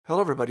Hello,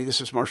 everybody. This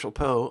is Marshall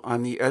Poe.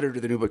 I'm the editor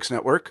of the New Books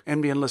Network.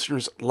 NBN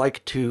listeners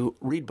like to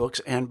read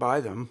books and buy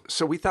them.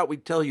 So we thought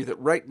we'd tell you that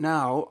right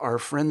now, our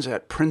friends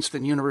at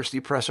Princeton University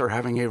Press are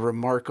having a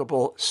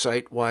remarkable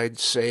site-wide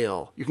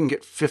sale. You can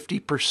get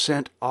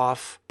 50%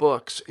 off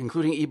books,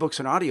 including ebooks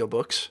and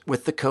audiobooks,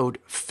 with the code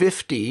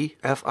 50,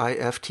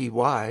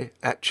 F-I-F-T-Y,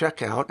 at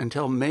checkout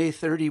until May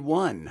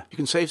 31. You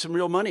can save some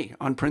real money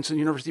on Princeton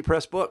University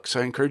Press books.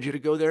 I encourage you to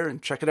go there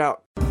and check it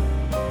out.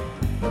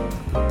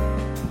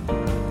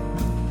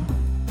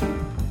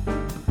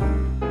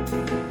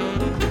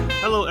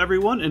 Hello,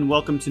 everyone, and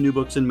welcome to New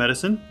Books in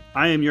Medicine.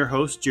 I am your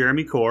host,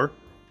 Jeremy Corr.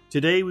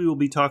 Today, we will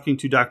be talking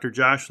to Dr.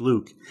 Josh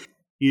Luke.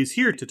 He is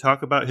here to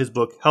talk about his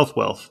book, Health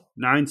Wealth,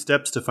 9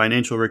 Steps to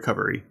Financial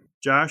Recovery.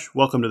 Josh,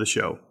 welcome to the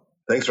show.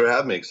 Thanks for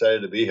having me.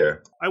 Excited to be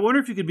here. I wonder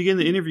if you could begin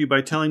the interview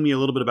by telling me a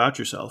little bit about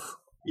yourself.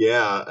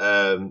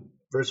 Yeah.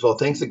 First of all,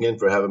 thanks again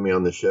for having me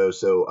on the show.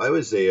 So I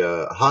was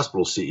a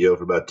hospital CEO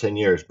for about 10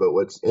 years, but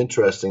what's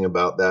interesting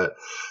about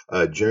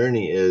that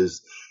journey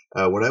is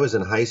when I was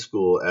in high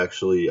school,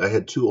 actually, I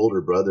had 2 older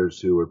brothers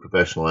who were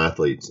professional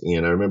athletes.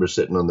 And I remember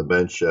sitting on the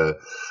bench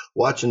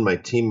watching my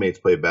teammates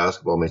play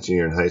basketball my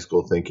senior year in high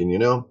school thinking,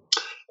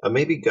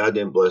 maybe God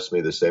didn't bless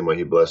me the same way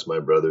he blessed my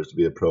brothers to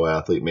be a pro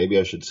athlete. Maybe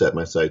I should set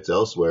my sights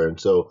elsewhere. And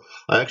so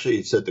I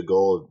actually set the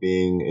goal of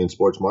being in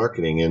sports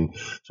marketing. And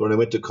so when I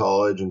went to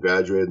college and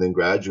graduated, and then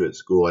graduate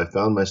school, I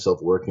found myself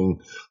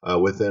working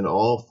within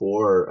all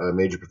 4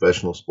 major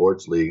professional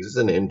sports leagues as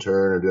an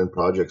intern or doing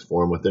projects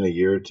for them within a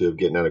year or 2 of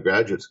getting out of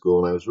graduate school.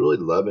 And I was really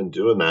loving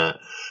doing that.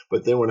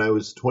 But then when I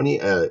was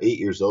 28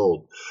 years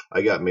old,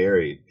 I got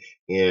married.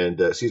 And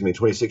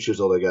 26 years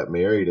old, I got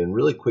married, and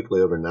really quickly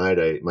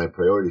overnight, my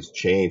priorities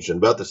changed. And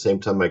about the same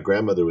time, my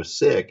grandmother was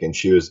sick, and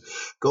she was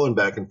going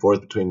back and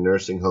forth between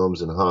nursing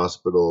homes and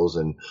hospitals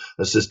and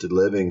assisted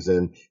livings.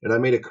 And I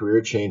made a career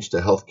change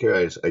to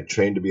healthcare. I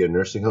trained to be a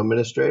nursing home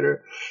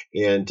administrator.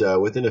 And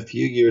within a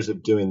few years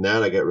of doing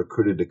that, I got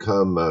recruited to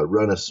come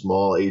run a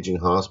small aging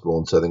hospital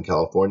in Southern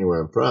California,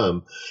 where I'm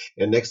from.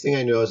 And next thing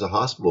I knew, I was a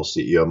hospital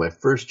CEO. My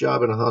first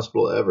job in a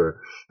hospital ever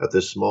at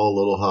this small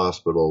little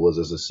hospital was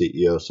as a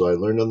CEO. So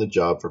I learned on the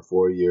job for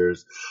 4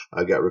 years.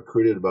 I got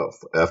recruited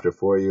after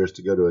 4 years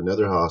to go to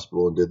another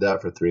hospital and did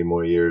that for 3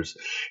 more years.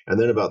 And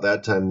then about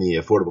that time, the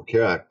Affordable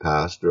Care Act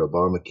passed, or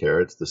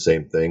Obamacare. It's the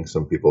same thing.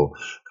 Some people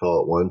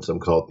call it one, some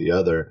call it the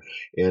other.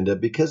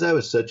 And because I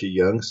was such a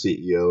young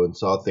CEO and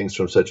saw things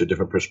from such a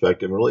different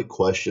perspective and really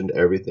questioned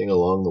everything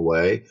along the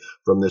way,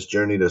 from this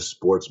journey to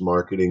sports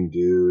marketing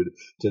dude,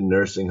 to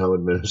nursing home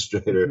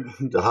administrator,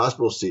 to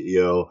hospital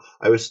CEO,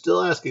 I was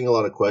still asking a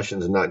lot of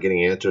questions and not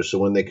getting answers. So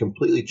when they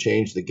completely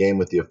changed the game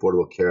with the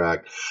Affordable Care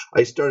Act,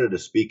 I started to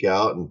speak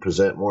out and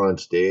present more on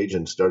stage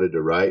and started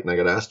to write. And I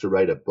got asked to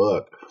write a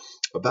book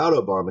about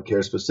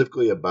Obamacare,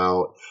 specifically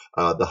about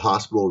the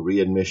hospital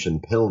readmission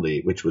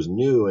penalty, which was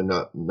new and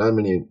not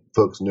many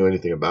folks knew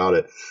anything about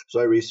it. So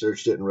I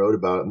researched it and wrote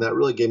about it. And that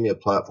really gave me a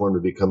platform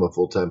to become a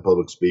full-time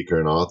public speaker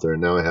and author.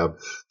 And now I have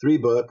 3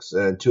 books,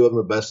 and 2 of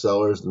them are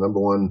bestsellers, the number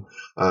one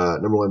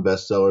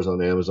bestsellers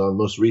on Amazon.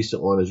 The most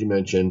recent one, as you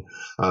mentioned,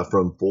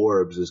 from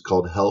Forbes, is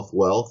called Health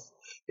Wealth.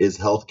 Is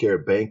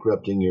Healthcare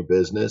Bankrupting Your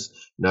Business?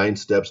 9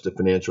 Steps to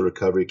Financial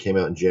Recovery. Came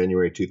out in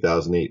January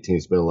 2018.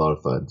 It's been a lot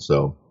of fun.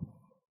 So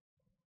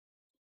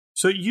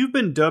you've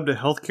been dubbed a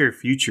healthcare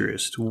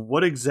futurist.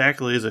 What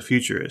exactly is a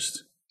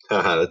futurist?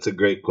 That's a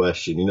great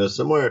question.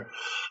 Somewhere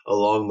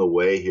along the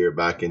way here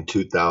back in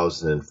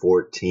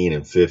 2014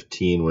 and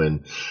 15,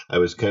 when I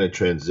was kind of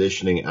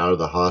transitioning out of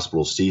the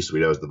hospital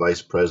C-suite, I was the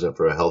vice president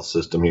for a health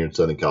system here in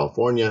Southern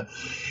California,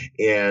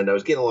 and I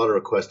was getting a lot of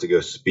requests to go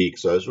speak.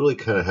 So I was really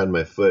kind of had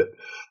my foot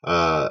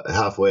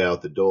halfway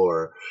out the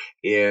door.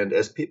 And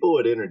as people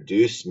would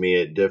introduce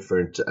me at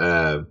different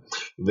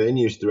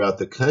venues throughout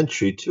the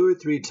country, 2 or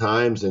 3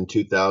 times in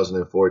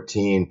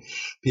 2014,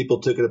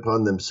 people took it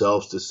upon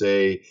themselves to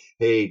say,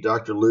 hey,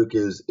 Dr. Luke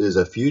is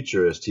a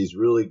futurist. He's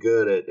really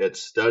good at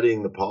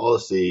studying the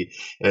policy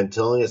and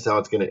telling us how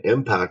it's going to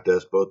impact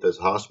us, both as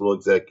hospital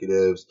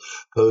executives,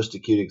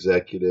 post-acute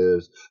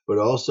executives, but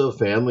also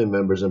family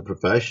members and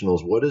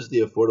professionals. What does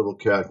the Affordable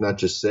Care Act not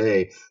just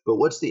say, but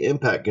what's the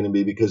impact going to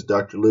be? Because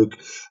Dr. Luke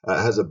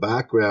has a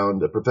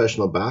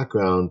professional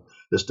background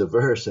that's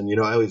diverse. And,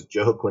 I always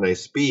joke when I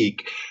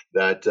speak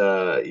that,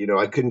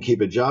 I couldn't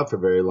keep a job for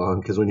very long,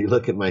 because when you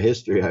look at my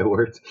history, I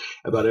worked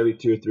about every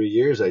 2 or 3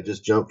 years. I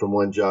just jumped from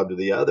one job to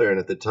the other. And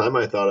at the time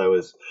I thought I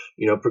was,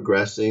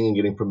 progressing and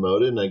getting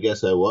promoted. And I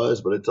guess I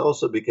was, but it's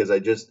also because I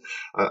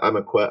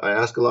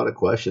ask a lot of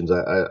questions.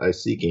 I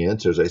seek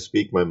answers. I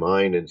speak my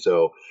mind. And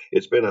so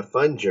it's been a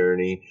fun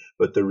journey.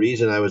 But the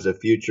reason I was a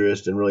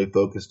futurist and really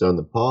focused on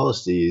the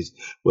policies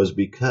was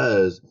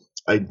because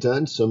I'd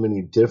done so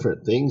many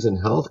different things in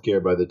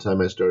healthcare by the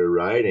time I started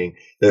writing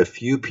that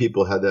few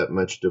people had that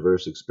much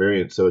diverse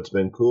experience. So it's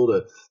been cool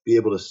to be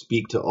able to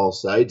speak to all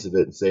sides of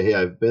it and say, hey,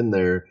 I've been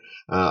there.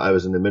 I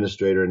was an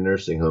administrator in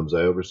nursing homes.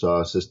 I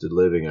oversaw assisted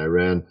living. I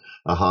ran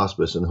a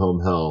hospice and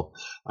home health.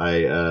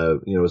 I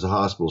was a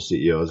hospital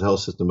CEO. I was a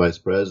health system vice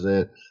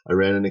president. I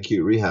ran an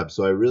acute rehab.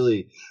 So I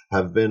really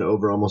have been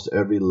over almost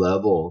every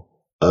level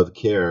of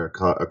care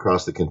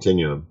across the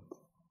continuum.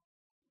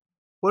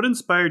 What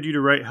inspired you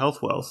to write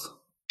Health Wealth?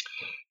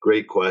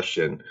 Great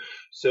question.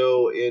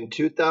 So in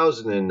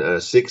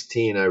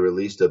 2016, I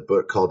released a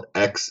book called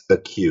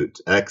X-Acute,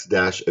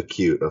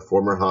 X-Acute, a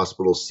former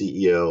hospital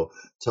CEO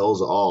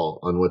tells all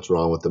on what's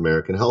wrong with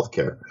American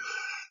healthcare.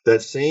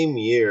 That same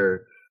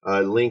year,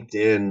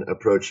 LinkedIn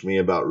approached me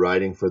about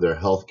writing for their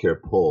Healthcare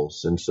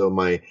Pulse. And so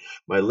my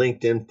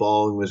LinkedIn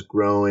following was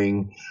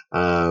growing.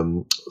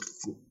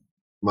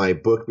 My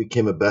book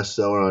became a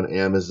bestseller on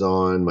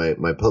Amazon.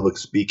 My public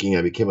speaking,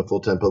 I became a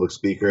full-time public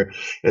speaker.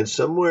 And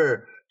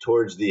somewhere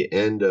towards the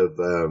end of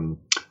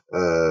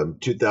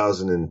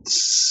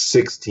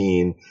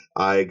 2016,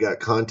 I got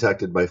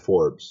contacted by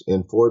Forbes.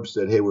 And Forbes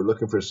said, hey, we're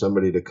looking for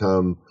somebody to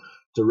come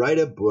to write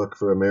a book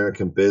for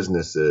American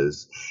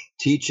businesses,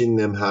 teaching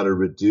them how to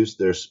reduce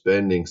their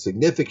spending,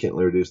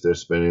 significantly reduce their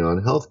spending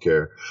on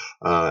healthcare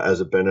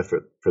as a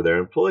benefit for their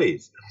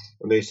employees.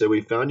 And they said, we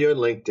found you on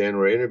LinkedIn.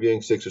 We're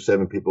interviewing 6 or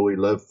 7 people. We'd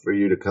love for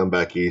you to come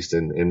back east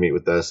and meet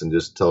with us and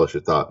just tell us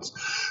your thoughts.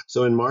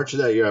 So in March of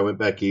that year, I went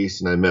back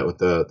east and I met with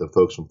the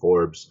folks from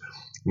Forbes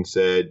and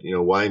said,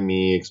 why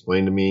me?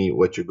 Explain to me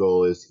what your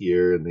goal is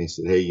here. And they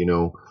said, hey,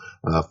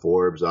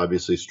 Forbes,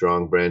 obviously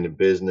strong brand in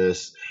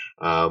business.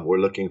 We're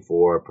looking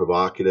for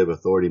provocative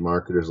authority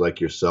marketers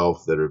like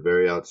yourself that are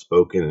very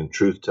outspoken and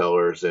truth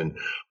tellers. And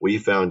we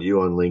found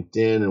you on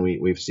LinkedIn, and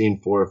we've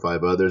seen 4 or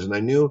 5 others. And I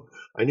knew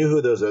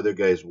who those other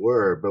guys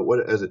were.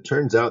 But as it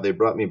turns out, they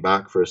brought me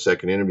back for a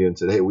second interview and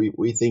said, hey,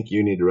 we think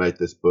you need to write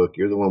this book.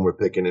 You're the one we're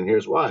picking. And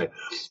here's why.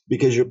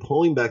 Because you're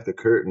pulling back the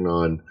curtain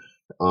on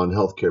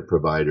healthcare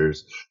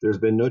providers. There's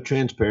been no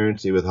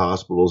transparency with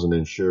hospitals and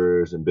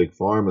insurers and big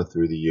pharma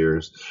through the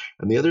years.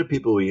 And the other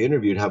people we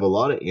interviewed have a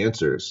lot of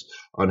answers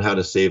on how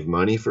to save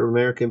money for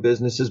American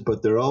businesses,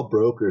 but they're all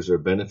brokers or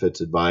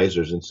benefits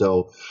advisors. And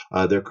so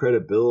their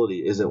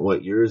credibility isn't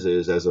what yours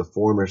is as a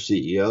former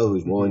CEO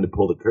who's willing to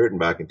pull the curtain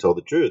back and tell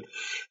the truth.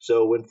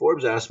 So when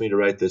Forbes asked me to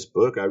write this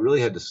book, I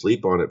really had to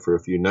sleep on it for a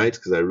few nights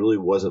because I really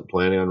wasn't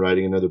planning on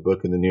writing another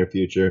book in the near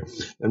future.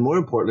 And more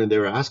importantly, they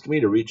were asking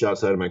me to reach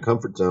outside of my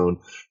comfort zone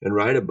and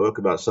write a book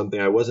about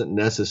something I wasn't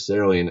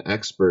necessarily an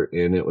expert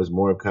in. It was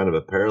more of kind of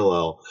a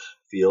parallel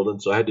field.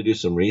 And so I had to do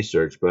some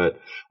research.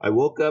 But I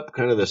woke up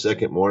kind of the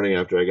second morning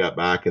after I got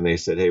back and they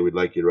said, hey, we'd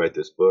like you to write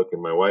this book.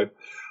 And my wife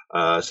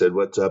said,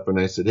 what's up? And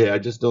I said, hey, I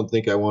just don't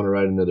think I want to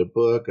write another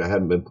book. I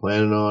haven't been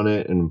planning on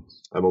it. And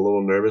I'm a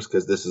little nervous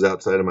because this is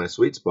outside of my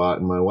sweet spot.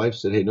 And my wife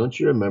said, hey, don't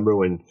you remember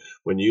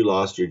when you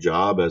lost your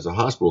job as a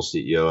hospital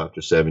CEO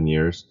after 7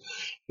 years?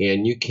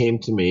 And you came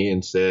to me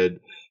and said,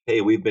 hey,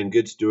 we've been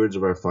good stewards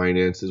of our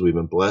finances. We've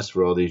been blessed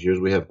for all these years.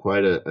 We have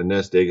quite a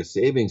nest egg of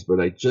savings, but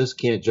I just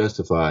can't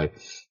justify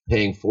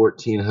paying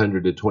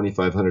 $1,400 to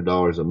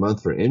 $2,500 a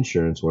month for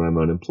insurance when I'm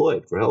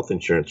unemployed, for health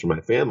insurance for my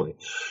family.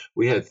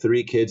 We had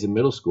 3 kids in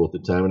middle school at the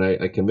time,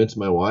 and I convinced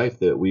my wife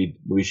that we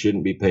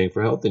shouldn't be paying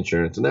for health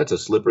insurance. And that's a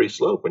slippery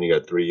slope when you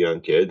got 3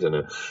 young kids and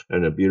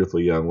a beautiful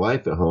young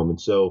wife at home.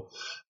 And so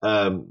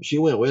she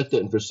went with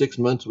it, and for 6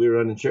 months we were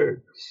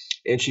uninsured.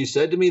 And she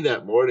said to me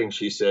that morning,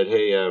 she said,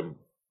 hey,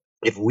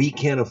 if we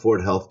can't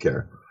afford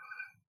healthcare,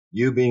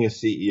 you being a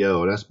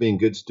CEO and us being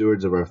good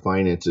stewards of our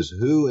finances,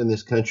 who in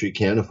this country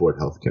can afford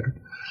healthcare?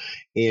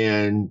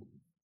 And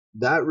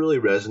that really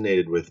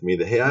resonated with me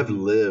that, hey, I've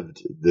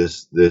lived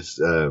this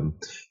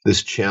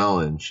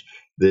challenge,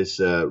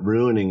 this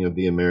ruining of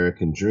the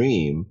American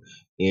dream.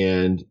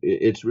 And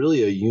it's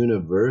really a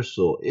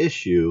universal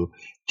issue.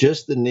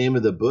 Just the name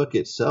of the book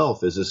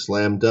itself is a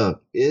slam dunk.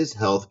 Is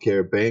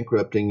healthcare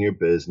bankrupting your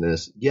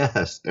business?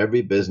 Yes,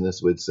 every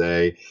business would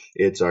say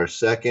it's our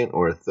second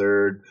or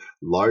third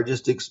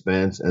largest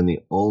expense and the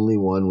only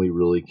one we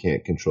really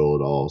can't control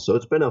at all. So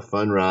it's been a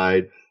fun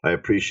ride. I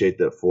appreciate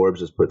that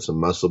Forbes has put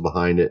some muscle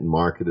behind it and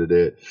marketed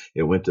it.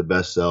 It went to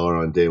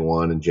bestseller on day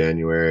 1 in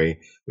January.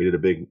 We did a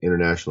big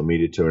international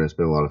media tour, and it's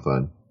been a lot of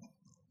fun.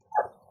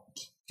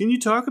 Can you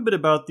talk a bit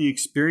about the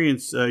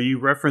experience you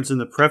reference in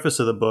the preface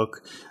of the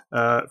book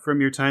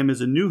from your time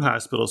as a new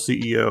hospital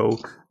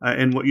CEO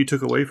and what you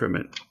took away from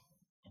it?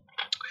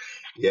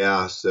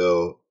 Yeah,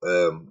 so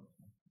a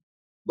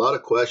lot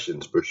of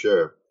questions for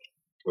sure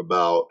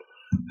about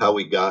how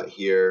we got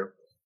here,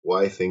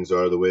 why things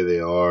are the way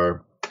they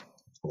are.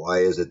 Why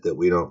is it that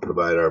we don't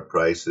provide our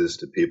prices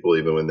to people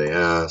even when they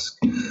ask?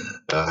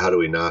 How do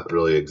we not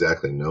really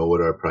exactly know what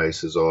our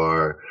prices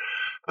are?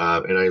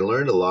 And I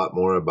learned a lot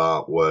more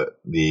about what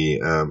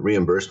the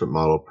reimbursement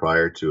model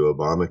prior to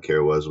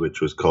Obamacare was, which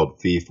was called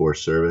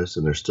fee-for-service.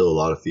 And there's still a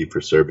lot of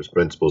fee-for-service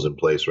principles in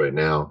place right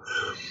now.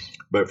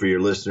 But for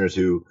your listeners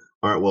who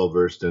aren't well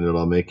versed in it,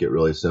 I'll make it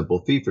really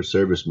simple. Fee for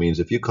service means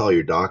if you call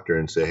your doctor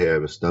and say, hey, I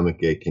have a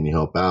stomach ache, can you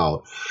help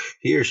out?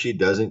 He or she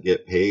doesn't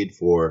get paid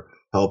for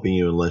helping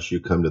you unless you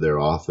come to their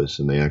office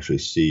and they actually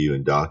see you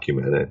and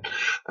document it.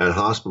 And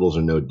hospitals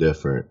are no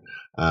different.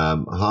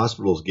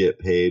 Hospitals get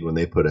paid when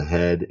they put a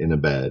head in a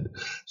bed.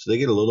 So they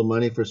get a little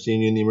money for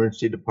seeing you in the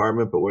emergency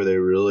department, but where they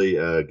really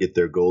get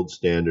their gold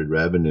standard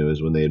revenue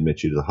is when they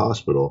admit you to the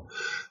hospital.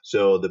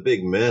 So the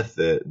big myth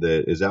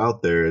that is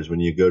out there is when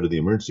you go to the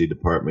emergency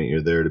department,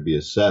 you're there to be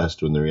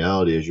assessed, when the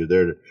reality is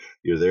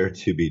you're there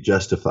to be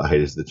justified,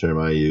 is the term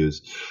I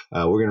use.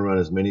 We're going to run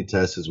as many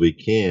tests as we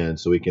can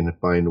so we can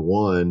find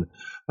one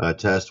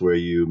test where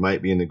you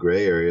might be in the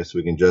gray area so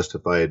we can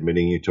justify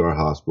admitting you to our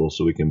hospital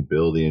so we can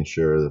bill the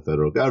insurer, the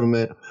federal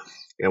government.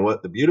 And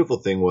what the beautiful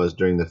thing was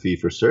during the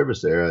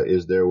fee-for-service era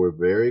is there were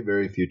very,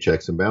 very few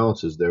checks and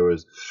balances. There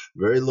was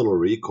very little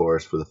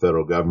recourse for the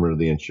federal government or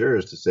the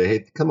insurers to say,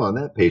 hey, come on,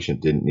 that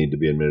patient didn't need to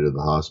be admitted to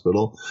the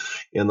hospital.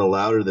 And the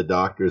louder the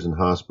doctors and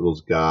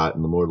hospitals got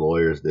and the more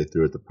lawyers they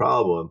threw at the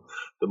problem,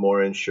 the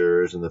more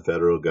insurers and the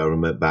federal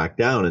government backed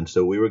down. And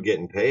so we were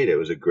getting paid. It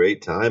was a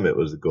great time. It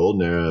was the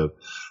golden era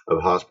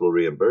of hospital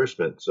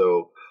reimbursement.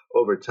 So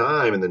over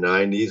time in the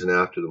 90s and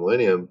after the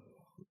millennium,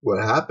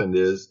 what happened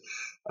is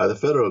the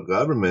federal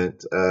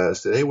government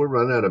said, hey, we're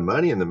running out of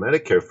money in the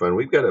Medicare fund.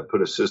 We've got to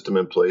put a system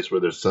in place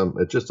where there's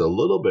just a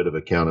little bit of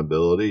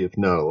accountability, if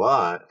not a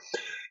lot.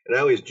 And I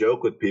always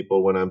joke with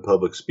people when I'm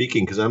public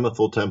speaking, because I'm a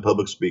full-time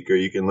public speaker.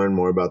 You can learn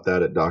more about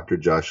that at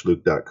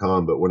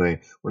drjoshluke.com. But when I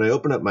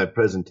open up my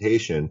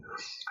presentation,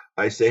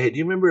 I say, hey, do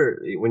you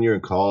remember when you're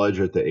in college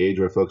or at the age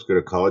where folks go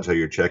to college, how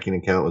your checking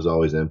account was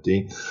always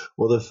empty?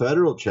 Well, the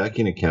federal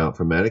checking account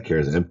for Medicare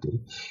is empty,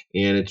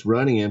 and it's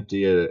running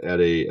empty at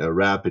a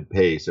rapid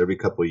pace. Every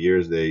couple of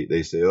years,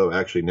 they say, oh,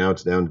 actually, now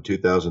it's down to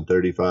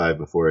 2035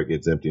 before it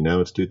gets empty. Now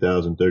it's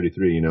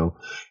 2033,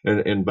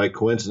 and by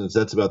coincidence,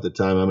 that's about the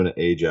time I'm going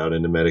to age out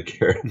into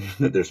Medicare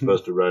that they're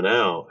supposed to run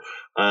out.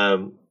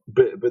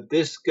 But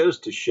this goes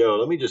to show,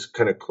 let me just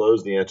kind of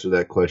close the answer to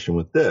that question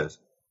with this.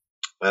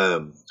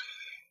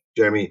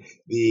 Jeremy,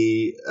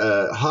 the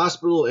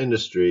hospital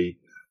industry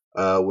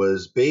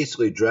was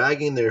basically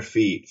dragging their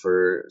feet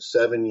for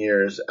 7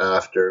 years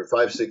after,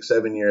 5, 6,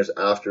 7 years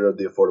after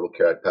the Affordable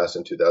Care Act passed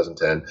in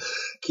 2010,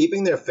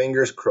 keeping their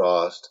fingers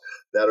crossed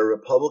that a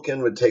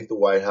Republican would take the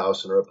White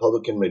House and a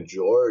Republican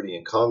majority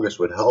in Congress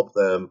would help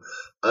them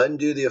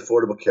undo the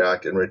Affordable Care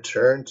Act and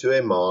return to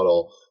a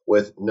model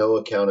with no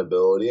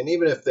accountability. And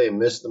even if they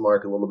missed the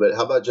mark a little bit,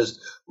 how about just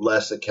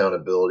less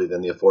accountability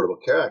than the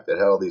Affordable Care Act that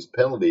had all these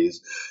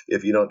penalties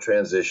if you don't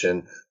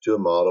transition to a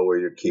model where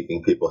you're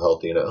keeping people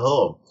healthy and at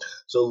home?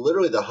 So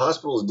literally the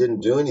hospitals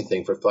didn't do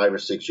anything for 5 or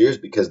 6 years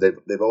because they've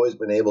always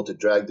been able to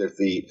drag their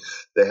feet.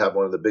 They have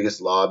one of the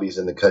biggest lobbies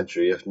in the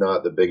country, if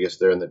not the biggest.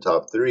 They're in the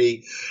top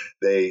 3.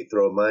 They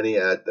throw money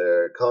at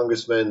their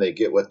congressmen. They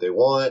get what they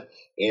want,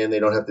 and they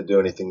don't have to do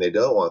anything they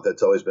don't want.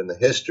 That's always been the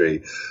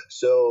history.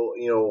 So,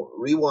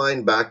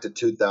 rewind back to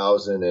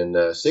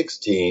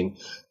 2016,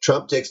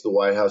 Trump takes the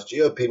White House,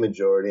 GOP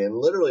majority, and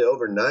literally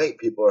overnight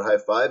people are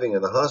high-fiving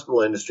in the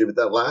hospital industry, but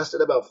that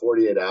lasted about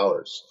 48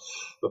 hours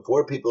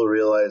before people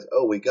realize,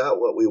 oh, we got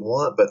what we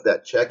want, but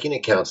that checking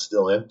account's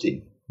still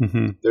empty.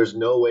 Mm-hmm. There's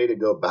no way to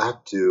go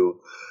back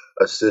to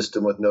a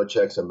system with no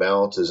checks and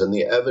balances. And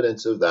the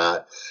evidence of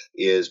that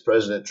is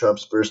President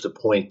Trump's first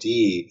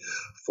appointee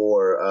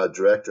for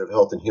Director of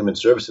Health and Human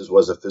Services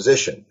was a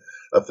physician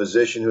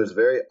who was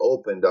very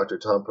open, Dr.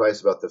 Tom Price,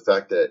 about the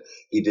fact that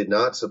he did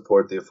not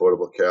support the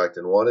Affordable Care Act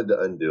and wanted to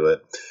undo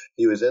it.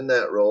 He was in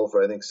that role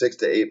for, I think, 6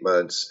 to 8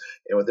 months.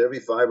 And with every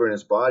fiber in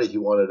his body, he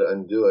wanted to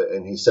undo it.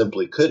 And he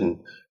simply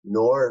couldn't,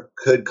 nor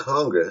could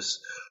Congress.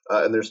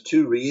 And there's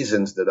 2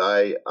 reasons that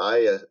I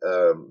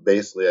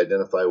basically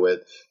identify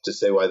with to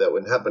say why that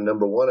wouldn't happen.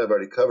 Number one, I've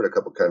already covered a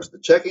couple times. The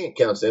checking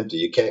account's empty.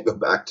 You can't go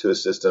back to a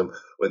system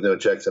with no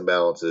checks and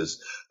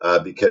balances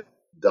because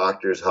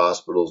doctors,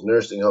 hospitals,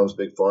 nursing homes,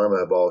 big pharma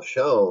have all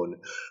shown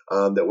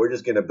that we're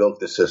just going to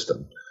bilk the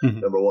system,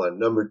 number one.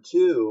 Number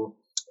two,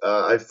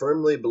 I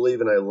firmly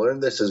believe, and I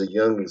learned this as a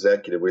young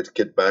executive, which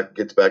gets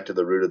back to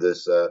the root of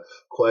this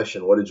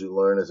question, what did you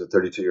learn as a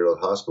 32-year-old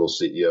hospital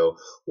CEO?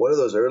 One of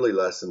those early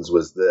lessons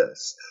was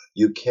this: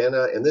 you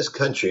cannot, in this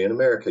country, in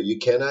America, you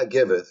cannot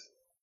giveth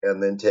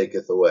and then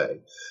taketh away.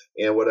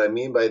 And what I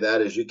mean by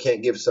that is you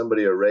can't give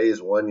somebody a raise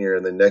one year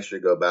and then next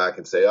year go back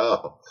and say,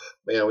 oh,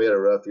 man, we had a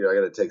rough year. I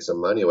got to take some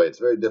money away. It's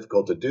very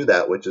difficult to do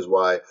that, which is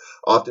why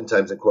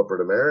oftentimes in corporate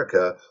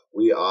America,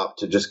 we opt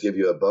to just give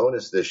you a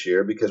bonus this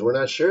year because we're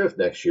not sure if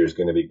next year is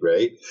going to be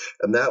great.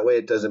 And that way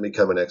it doesn't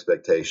become an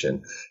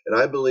expectation. And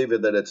I believe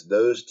that it's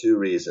those 2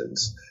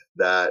 reasons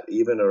that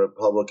even a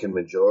Republican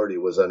majority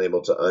was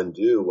unable to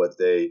undo what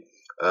they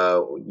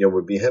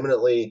would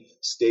vehemently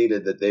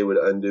stated that they would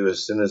undo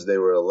as soon as they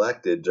were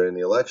elected during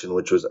the election,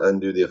 which was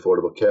undo the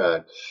Affordable Care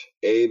Act.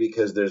 A,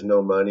 because there's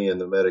no money in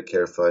the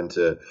Medicare fund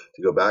to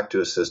go back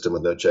to a system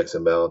with no checks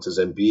and balances,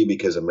 and B,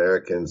 because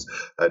Americans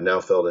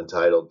now felt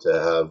entitled to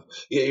have,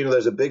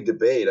 there's a big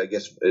debate. I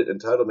guess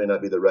entitled may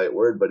not be the right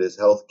word, but is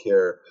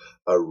healthcare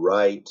a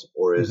right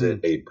or is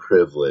it a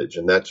privilege?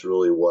 And that's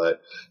really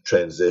what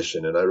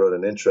transitioned. And I wrote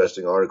an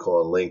interesting article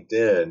on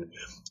LinkedIn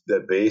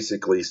that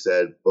basically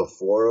said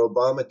before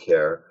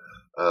Obamacare,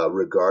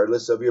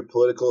 regardless of your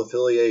political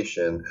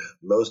affiliation,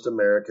 most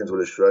Americans would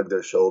have shrugged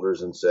their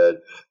shoulders and said,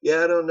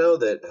 yeah, I don't know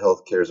that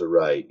healthcare is a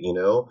right,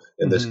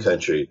 in this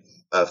country.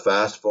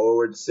 Fast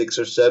forward 6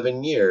 or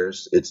 7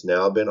 years, it's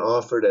now been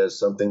offered as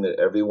something that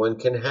everyone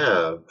can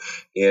have.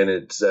 And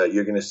it's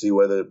you're going to see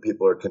whether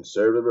people are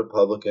conservative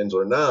Republicans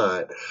or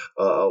not,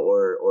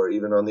 or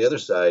even on the other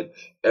side,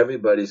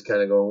 everybody's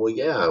kind of going, well,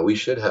 yeah, we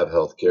should have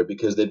healthcare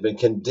because they've been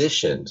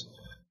conditioned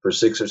for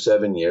 6 or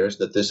 7 years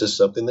that this is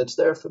something that's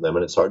there for them,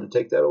 and it's hard to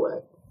take that away.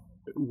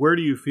 Where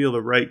do you feel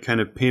the right kind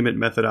of payment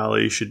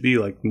methodology should be?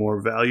 Like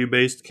more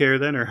value-based care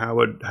then, or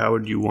how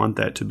would you want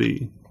that to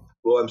be?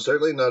 Well, I'm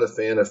certainly not a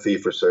fan of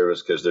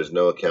fee-for-service because there's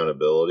no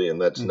accountability,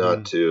 and that's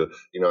not to,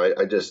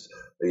 I just,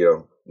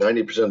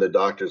 90% of the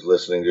doctors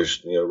listening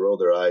just, rolled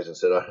their eyes and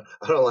said,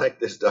 I don't like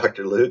this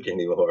Dr. Luke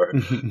anymore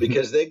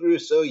because they grew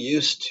so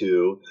used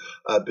to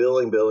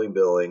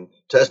billing,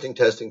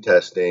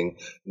 testing.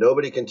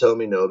 Nobody can tell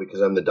me no because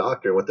I'm the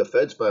doctor. And what the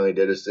feds finally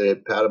did is say,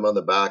 pat them on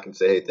the back and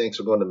say, hey, thanks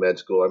for going to med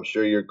school. I'm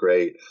sure you're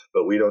great,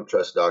 but we don't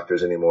trust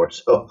doctors anymore.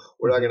 So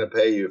we're not going to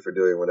pay you for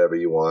doing whatever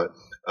you want.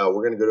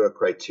 We're going to go to a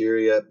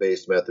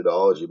criteria-based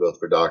methodology, both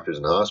for doctors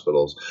and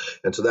hospitals.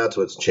 And so that's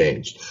what's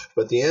changed.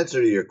 But the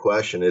answer to your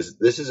question is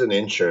this is an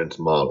insurance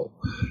model.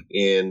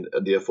 And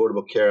the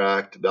Affordable Care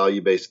Act,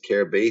 value-based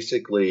care,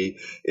 basically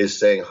is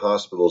saying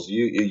hospitals,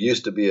 you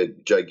used to be a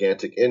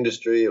gigantic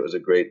industry. It was a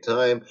great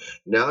time.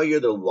 Now you're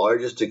the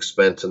largest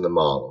expense in the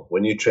model.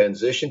 When you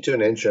transition to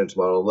an insurance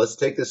model, let's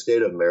take the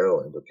state of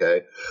Maryland,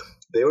 okay?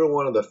 They were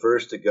one of the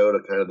first to go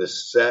to kind of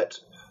this set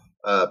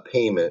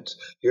payment.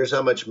 Here's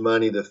how much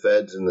money the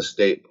feds and the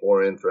state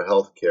pour in for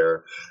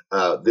healthcare.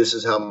 This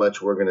is how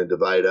much we're going to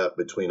divide up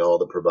between all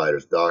the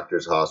providers,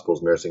 doctors,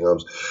 hospitals, nursing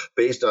homes,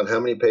 based on how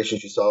many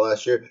patients you saw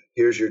last year.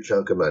 Here's your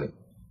chunk of money.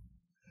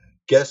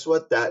 Guess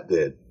what that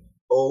did?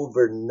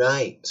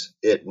 Overnight,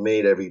 it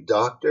made every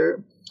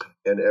doctor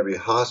and every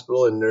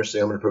hospital and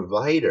nursing home and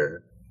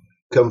provider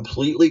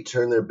completely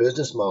turned their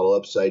business model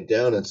upside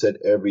down and said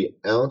every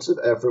ounce of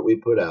effort we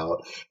put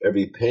out,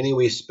 every penny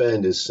we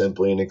spend is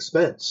simply an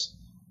expense,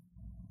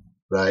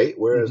 right?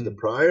 Whereas the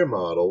prior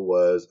model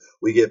was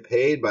we get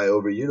paid by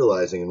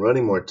overutilizing and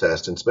running more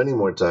tests and spending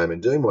more time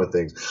and doing more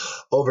things.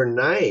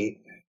 Overnight,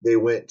 they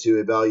went to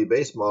a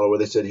value-based model where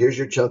they said, here's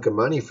your chunk of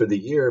money for the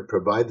year,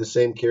 provide the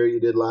same care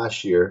you did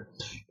last year.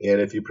 And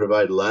if you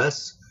provide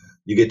less,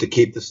 you get to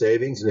keep the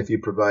savings. And if you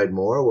provide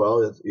more,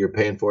 well, you're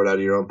paying for it out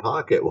of your own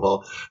pocket.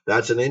 Well,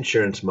 that's an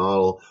insurance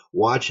model.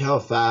 Watch how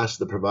fast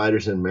the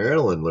providers in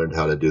Maryland learned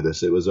how to do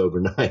this. It was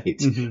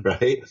overnight,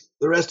 right?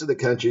 The rest of the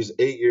country's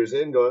 8 years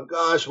in going,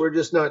 gosh, we're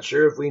just not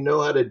sure if we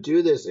know how to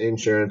do this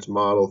insurance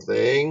model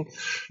thing.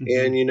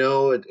 And,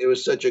 it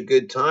was such a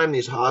good time.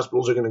 These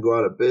hospitals are going to go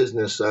out of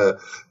business.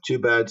 Too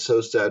bad,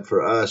 so sad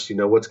for us.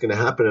 What's going to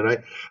happen?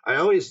 And I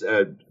always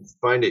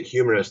find it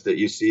humorous that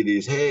you see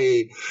these,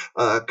 hey,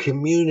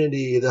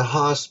 community, the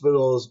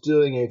hospital is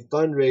doing a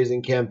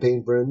fundraising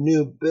campaign for a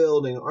new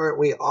building. Aren't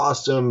we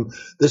awesome?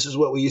 This is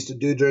what we used to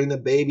do during the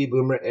baby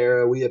boomer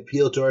era. We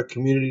appeal to our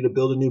community to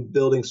build a new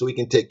building so we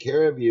can take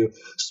care of you.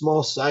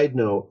 Small side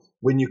note.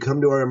 When you come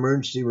to our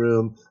emergency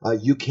room,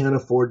 you can't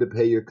afford to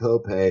pay your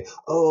copay.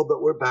 Oh,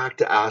 but we're back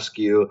to ask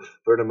you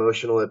for an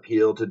emotional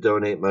appeal to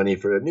donate money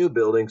for a new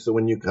building. So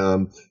when you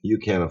come, you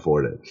can't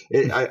afford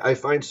it. I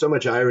find so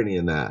much irony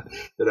in that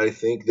I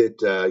think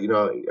that,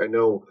 I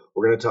know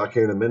we're going to talk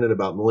here in a minute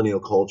about millennial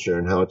culture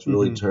and how it's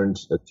really turned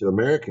to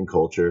American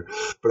culture.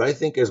 But I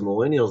think as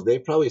millennials, they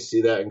probably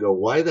see that and go,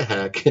 why the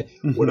heck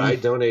would I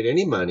donate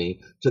any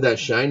money to that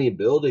shiny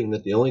building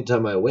that the only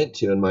time I went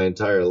to in my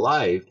entire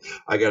life,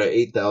 I got an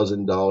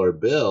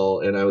 $8,000 bill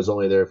and I was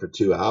only there for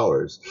 2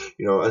 hours.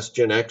 Us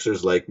Gen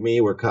Xers like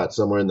me, we're caught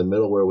somewhere in the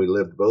middle where we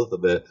lived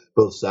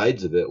both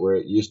sides of it, where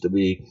it used to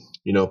be,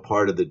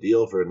 part of the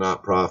deal for a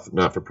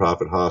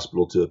not-for-profit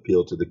hospital to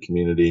appeal to the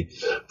community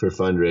for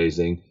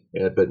fundraising.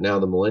 But now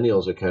the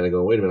millennials are kind of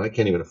going, wait a minute, I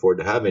can't even afford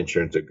to have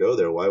insurance to go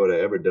there. Why would I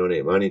ever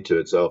donate money to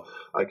it? So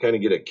I kind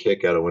of get a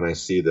kick out of when I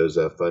see those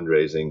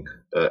fundraising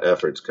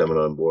efforts coming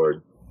on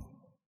board.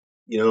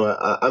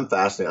 I'm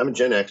fascinated. I'm a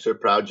Gen Xer,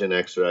 proud Gen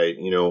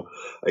Xer.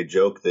 I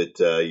joke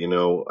that,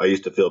 I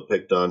used to feel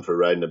picked on for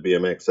riding a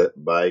BMX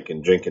bike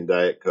and drinking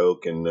Diet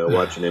Coke and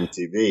watching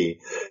MTV.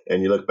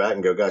 And you look back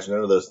and go, gosh,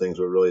 none of those things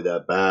were really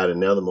that bad. And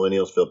now the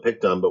millennials feel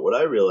picked on. But what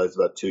I realized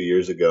about 2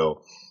 years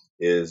ago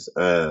is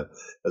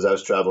as I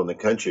was traveling the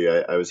country,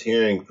 I was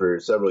hearing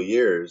for several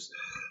years,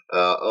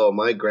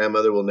 my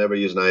grandmother will never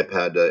use an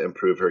iPad to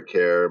improve her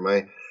care.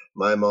 My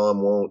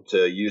mom won't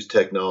use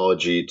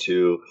technology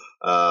to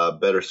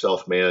better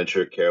self-manage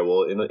her care.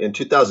 Well, in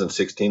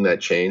 2016,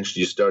 that changed.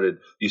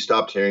 You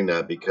stopped hearing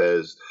that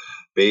because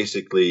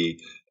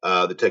basically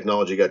the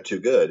technology got too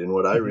good. And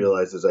what I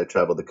realized as I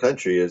traveled the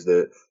country is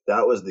that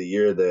was the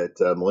year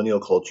that millennial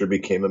culture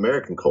became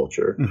American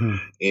culture.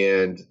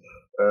 And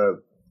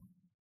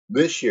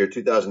this year,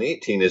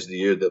 2018, is the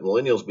year that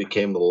millennials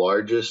became the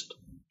largest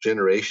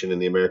generation in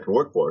the American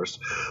workforce.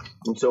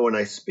 And so when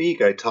I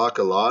speak, I talk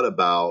a lot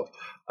about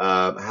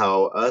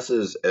how us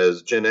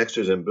as Gen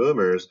Xers and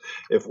Boomers,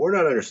 if we're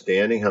not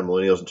understanding how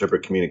millennials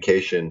interpret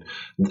communication,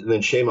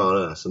 then shame on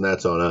us, and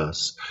that's on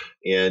us.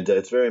 And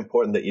it's very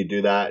important that you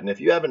do that. And if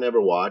you haven't ever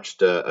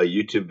watched a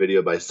YouTube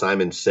video by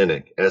Simon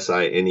Sinek,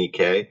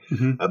 Sinek,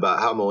 about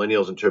how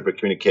millennials interpret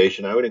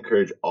communication, I would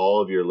encourage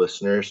all of your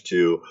listeners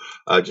to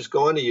just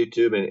go onto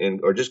YouTube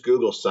or just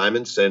Google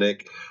Simon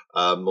Sinek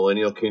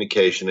millennial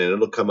communication, and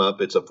it'll come up.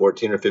 It's a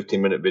 14 or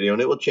 15-minute video,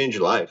 and it will change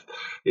your life.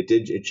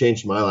 It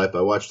changed my life.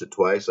 I watched it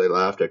twice. I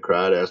laughed. I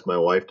cried. I asked my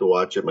wife to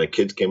watch it. My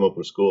kids came home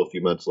from school a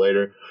few months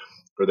later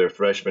for their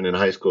freshman in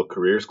high school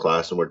careers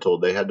class, and were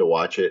told they had to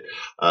watch it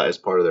as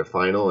part of their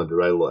final and to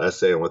write a little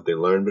essay on what they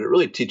learned. But it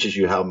really teaches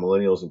you how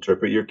millennials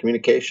interpret your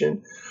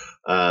communication.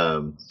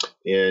 And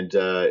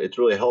it's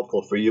really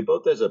helpful for you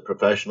both as a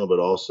professional, but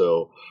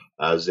also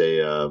as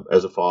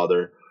a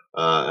father,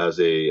 as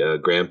a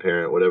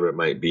grandparent, whatever it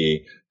might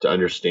be, to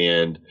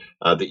understand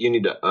that you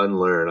need to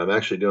unlearn. I'm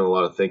actually doing a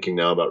lot of thinking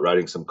now about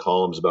writing some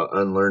columns about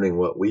unlearning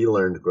what we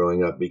learned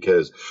growing up,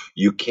 because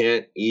you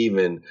can't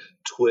even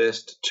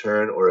twist,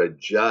 turn, or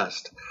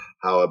adjust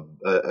how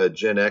a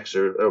Gen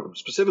Xer, or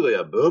specifically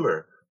a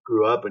Boomer,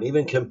 grew up, and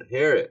even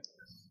compare it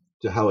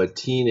to how a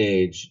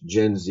teenage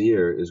Gen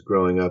Zer is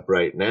growing up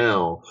right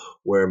now,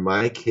 where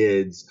my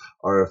kids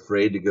are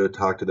afraid to go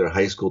talk to their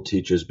high school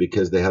teachers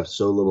because they have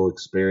so little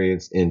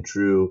experience in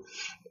true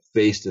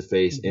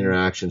face-to-face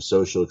interaction,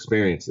 social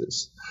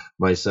experiences.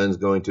 My son's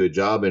going to a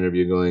job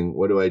interview going,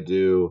 what do I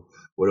do?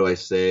 What do I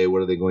say?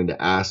 What are they going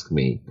to ask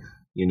me?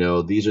 You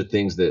know, these are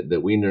things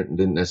that we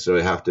didn't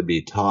necessarily have to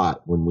be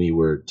taught when we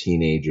were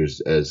teenagers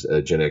as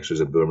Gen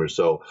Xers and Boomers.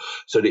 So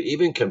to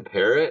even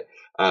compare it,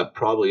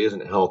 probably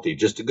isn't healthy.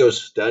 Just to go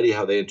study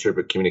how they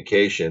interpret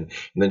communication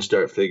and then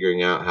start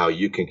figuring out how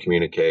you can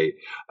communicate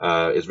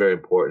is very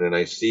important. And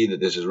I see that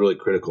this is really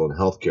critical in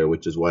healthcare,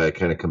 which is why I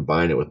kind of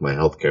combine it with my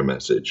healthcare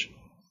message.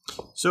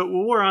 So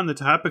while we're on the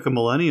topic of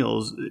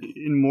millennials,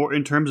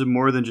 in terms of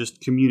more than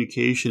just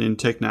communication and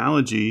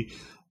technology,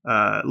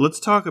 let's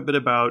talk a bit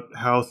about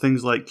how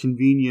things like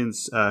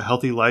convenience,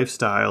 healthy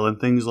lifestyle, and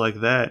things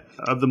like that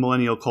of the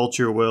millennial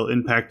culture will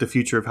impact the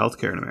future of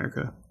healthcare in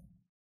America.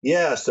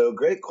 Yeah, so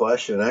great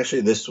question.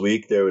 Actually, this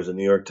week there was a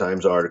New York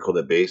Times article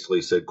that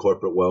basically said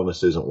corporate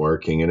wellness isn't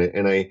working.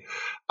 And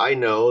I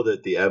know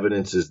that the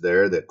evidence is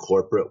there that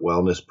corporate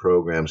wellness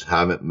programs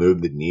haven't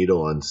moved the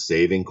needle on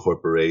saving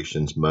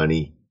corporations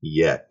money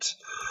yet.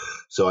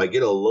 So I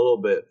get a little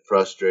bit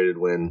frustrated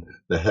when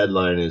the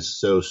headline is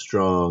so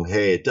strong,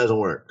 hey, it doesn't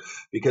work,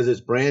 because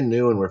it's brand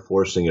new and we're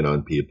forcing it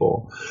on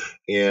people.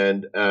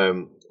 And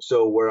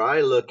so where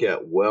I look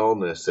at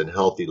wellness and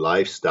healthy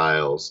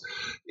lifestyles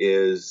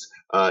is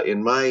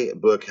in my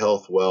book,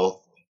 Health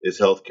Wealth, Is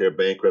Healthcare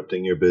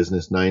Bankrupting Your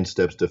Business? 9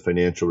 Steps to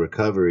Financial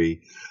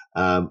Recovery.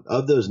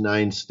 Of those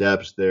 9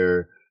 steps,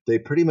 they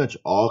pretty much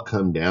all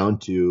come down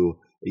to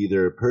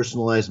either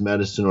personalized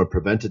medicine or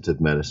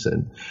preventative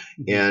medicine.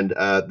 And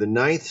the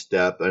 9th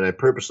step, and I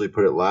purposely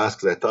put it last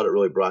because I thought it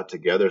really brought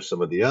together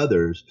some of the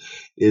others,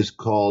 is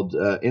called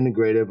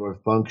integrative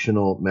or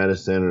functional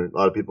medicine, or a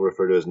lot of people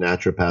refer to it as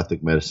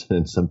naturopathic medicine,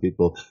 and some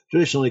people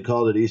traditionally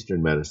called it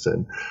Eastern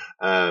medicine.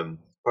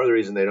 Part of the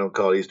reason they don't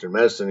call it Eastern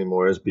medicine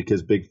anymore is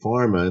because Big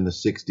Pharma in the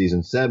 60s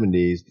and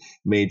 70s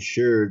made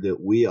sure that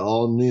we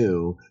all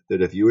knew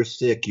that if you were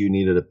sick, you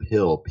needed a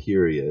pill,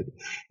 period.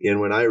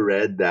 And when I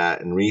read that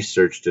and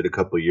researched it a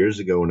couple of years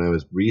ago when I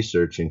was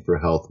researching for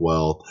Health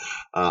Wealth,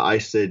 I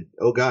said,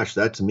 oh gosh,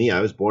 that's me. I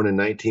was born in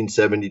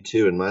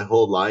 1972, and my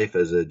whole life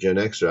as a Gen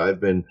Xer,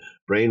 I've been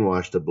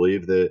brainwashed to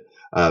believe that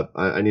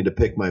I need to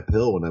pick my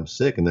pill when I'm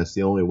sick, and that's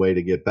the only way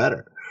to get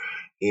better.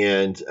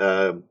 And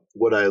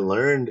what I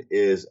learned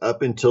is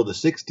up until the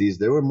 60s,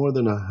 there were more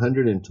than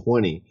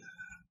 120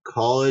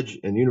 college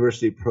and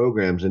university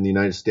programs in the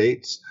United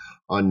States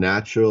on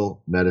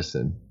natural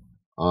medicine,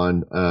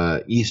 on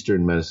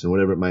Eastern medicine,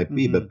 whatever it might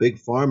be. But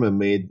Big Pharma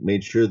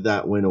made sure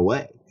that went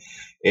away.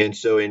 And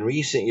so in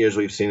recent years,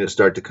 we've seen it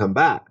start to come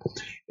back.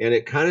 And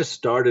it kind of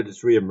started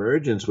its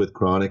reemergence with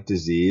chronic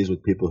disease,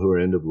 with people who are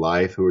end of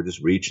life, who are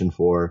just reaching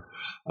for,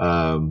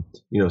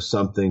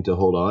 something to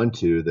hold on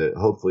to that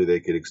hopefully they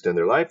could extend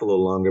their life a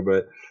little longer.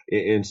 But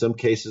in some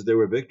cases, there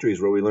were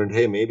victories where we learned,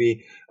 hey,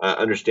 maybe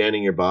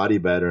understanding your body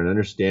better and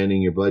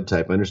understanding your blood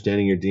type,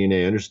 understanding your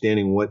DNA,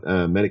 understanding what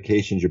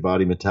medications your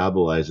body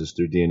metabolizes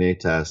through DNA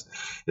tests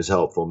is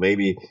helpful.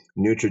 Maybe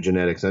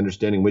nutrigenetics,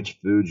 understanding which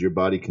foods your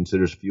body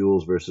considers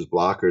fuels versus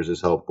blockers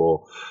is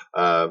helpful.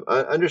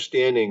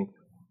 Understanding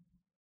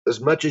as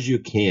much as you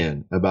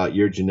can about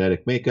your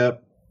genetic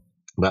makeup,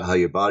 about how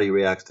your body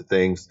reacts to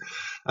things.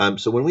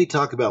 So when we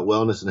talk about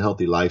wellness and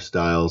healthy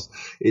lifestyles,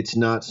 it's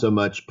not so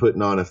much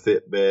putting on a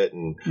Fitbit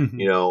and,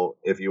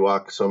 if you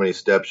walk so many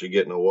steps, you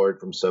get an award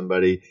from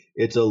somebody.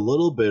 It's a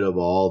little bit of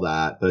all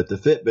that. But the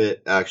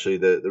Fitbit, actually,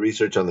 the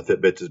research on the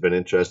Fitbits has been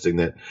interesting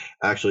that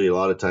actually a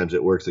lot of times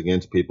it works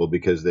against people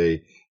because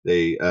they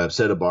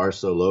set a bar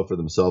so low for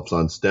themselves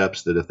on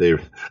steps that if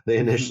they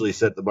initially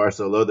set the bar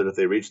so low that if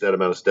they reach that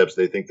amount of steps,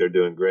 they think they're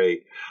doing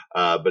great.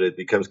 But it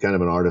becomes kind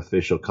of an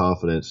artificial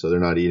confidence. So they're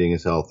not eating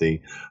as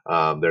healthy.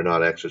 They're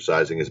not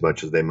exercising as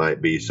much as they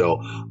might be.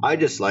 So I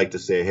just like to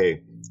say,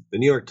 hey, the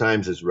New York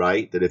Times is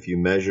right that if you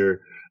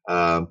measure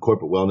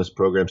corporate wellness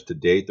programs to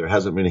date, there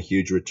hasn't been a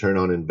huge return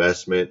on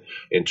investment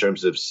in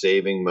terms of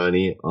saving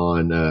money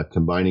on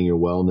combining your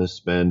wellness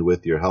spend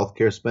with your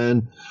healthcare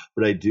spend.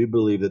 But I do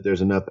believe that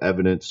there's enough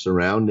evidence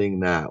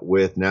surrounding that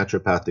with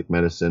naturopathic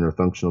medicine or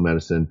functional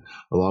medicine,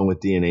 along with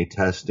DNA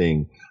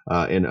testing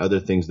and other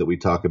things that we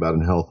talk about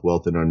in Health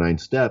Wealth in our 9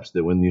 steps,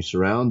 that when you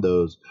surround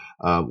those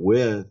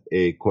with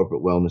a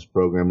corporate wellness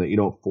program that you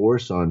don't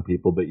force on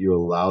people, but you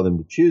allow them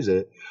to choose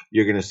it,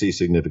 you're going to see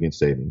significant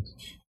savings.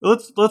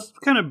 Let's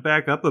kind of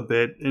back up a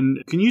bit,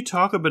 and can you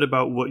talk a bit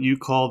about what you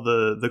call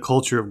the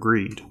culture of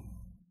greed?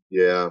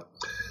 Yeah.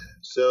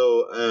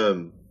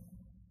 So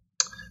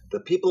the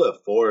people at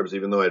Forbes,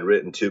 even though I'd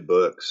written 2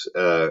 books,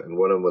 and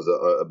one of them was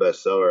a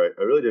bestseller,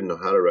 I really didn't know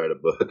how to write a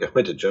book. I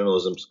went to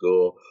journalism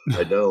school.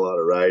 I'd done a lot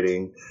of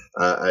writing.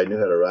 I knew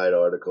how to write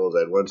articles.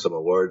 I'd won some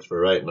awards for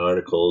writing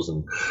articles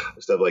and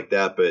stuff like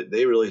that. But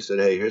they really said,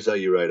 hey, here's how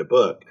you write a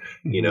book.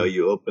 Mm-hmm.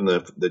 You open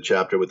the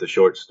chapter with a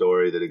short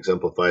story that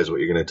exemplifies what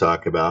you're going to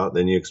talk about.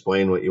 Then you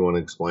explain what you want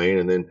to explain,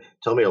 and then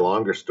tell me a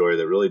longer story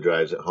that really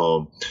drives it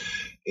home.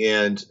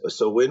 And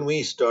so when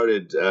we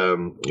started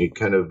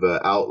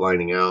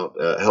outlining out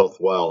Health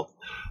Wealth,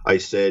 I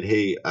said,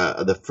 hey,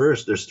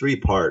 there's 3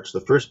 parts.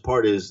 The first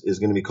part is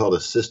going to be called a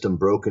system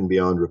broken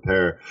beyond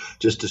repair,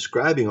 just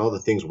describing all the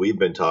things we've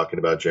been talking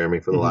about,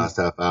 Jeremy, for the last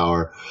half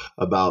hour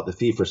about the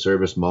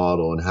fee-for-service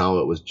model and how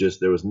it was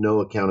just, there was no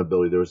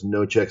accountability. There was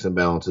no checks and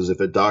balances. If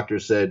a doctor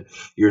said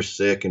you're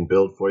sick and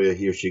billed for you,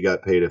 he or she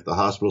got paid. If the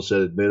hospital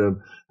said admit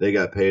them, they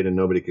got paid and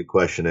nobody could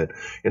question it.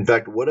 In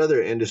fact, what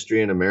other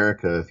industry in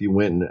America, if you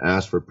went and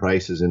asked for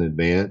prices in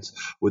advance,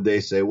 would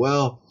they say,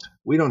 well,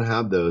 we don't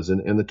have those.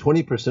 And the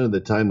 20% of the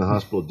time the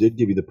hospital did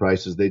give you the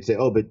prices, they'd say,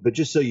 oh, but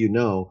just so you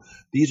know,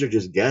 these are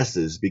just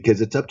guesses,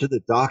 because it's up to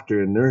the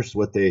doctor and nurse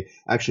what they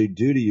actually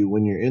do to you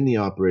when you're in the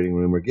operating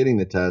room or getting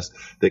the test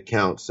that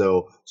counts.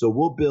 So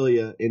we'll bill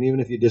you, and even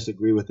if you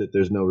disagree with it,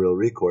 there's no real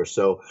recourse.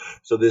 So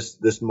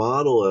this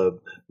model of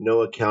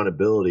no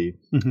accountability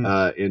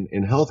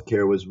in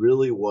healthcare was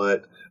really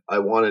what I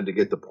wanted to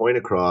get the point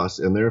across,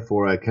 and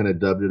therefore I kind of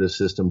dubbed it a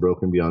system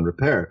broken beyond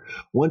repair.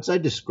 Once I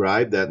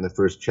described that in the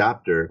first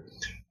chapter,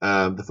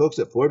 the folks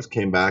at Forbes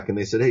came back and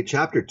they said, hey,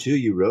 chapter 2,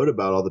 you wrote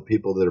about all the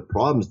people that are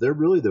problems. They're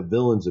really the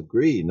villains of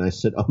greed. And I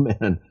said, oh,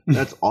 man,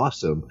 that's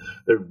awesome.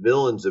 They're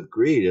villains of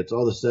greed. It's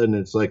all of a sudden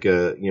it's like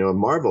a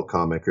Marvel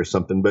comic or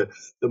something. But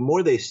the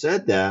more they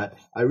said that,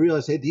 I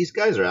realized, hey, these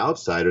guys are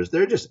outsiders.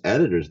 They're just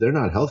editors. They're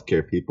not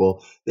healthcare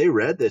people. They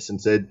read this and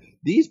said,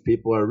 these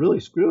people are really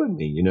screwing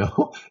me,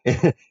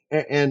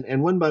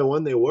 and one by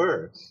one they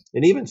were.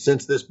 And even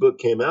since this book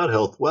came out,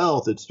 Health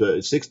Wealth, it's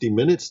 60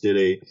 Minutes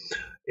did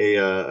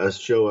a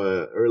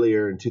show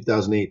earlier in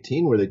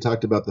 2018 where they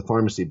talked about the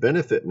pharmacy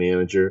benefit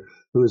manager,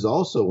 who is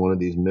also one of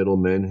these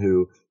middlemen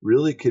who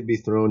really could be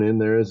thrown in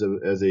there as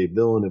a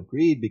villain of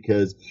greed,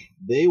 because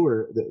they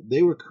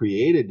were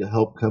created to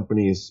help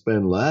companies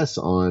spend less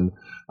on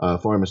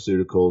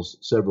pharmaceuticals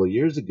several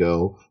years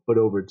ago. But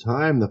over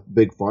time, the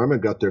big pharma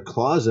got their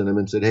claws in them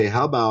and said, hey,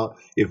 how about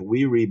if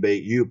we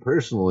rebate you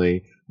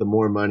personally the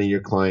more money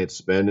your clients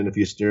spend, and if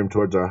you steer them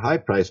towards our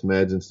high-priced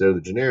meds instead of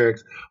the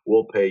generics,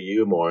 we'll pay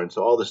you more. And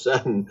so all of a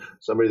sudden,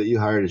 somebody that you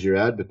hired as your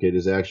advocate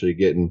is actually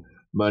getting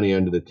money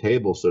under the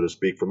table, so to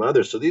speak, from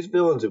others. So these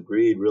villains of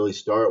greed really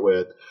start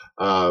with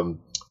the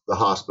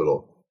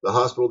hospital. The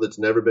hospital that's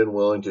never been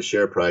willing to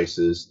share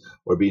prices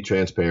or be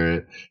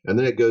transparent. And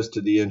then it goes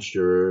to the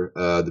insurer,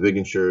 the big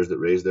insurers that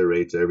raise their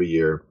rates every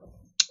year.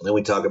 Then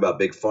we talk about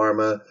big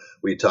pharma.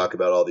 We talk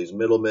about all these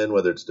middlemen,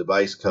 whether it's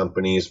device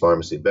companies,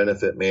 pharmacy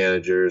benefit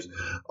managers,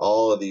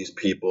 all of these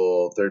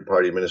people,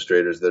 third-party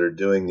administrators that are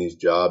doing these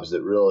jobs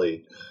that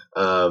really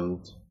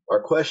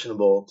are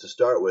questionable to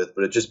start with,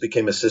 but it just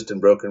became a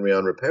system broken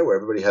beyond repair where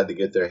everybody had to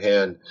get their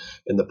hand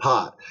in the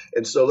pot.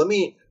 And so let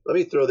me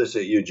throw this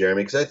at you,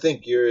 Jeremy, because I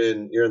think you're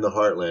in the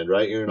heartland,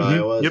 right? You're in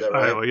Iowa, is that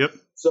right? Iowa, yep.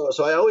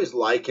 So I always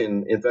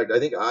liken, in fact, I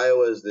think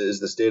Iowa is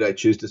the state I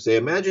choose to say.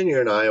 Imagine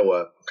you're in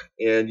Iowa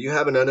and you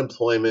have an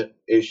unemployment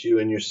issue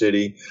in your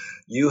city.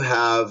 You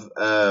have,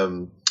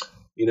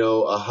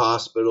 a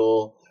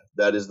hospital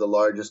that is the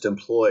largest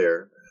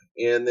employer.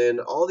 And then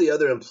all the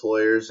other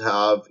employers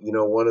have,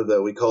 one of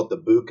we call it the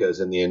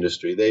BUCAs in the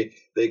industry.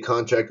 They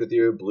contract with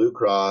your Blue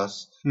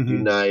Cross,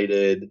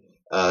 United,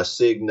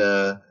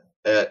 Cigna,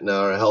 Aetna,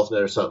 or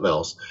HealthNet or something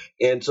else.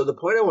 And so the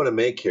point I want to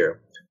make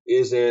here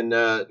is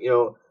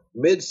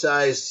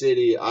mid-sized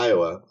city,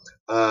 Iowa,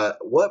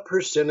 what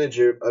percentage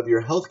of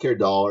your healthcare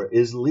dollar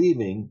is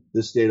leaving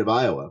the state of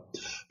Iowa?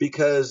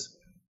 Because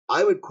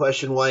I would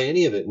question why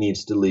any of it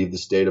needs to leave the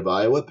state of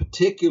Iowa,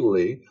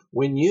 particularly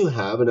when you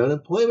have an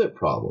unemployment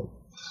problem.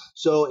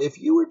 So if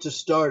you were to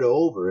start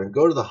over and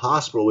go to the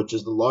hospital, which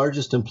is the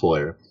largest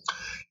employer,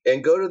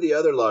 and go to the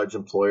other large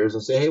employers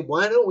and say, hey,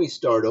 why don't we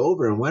start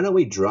over and why don't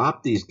we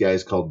drop these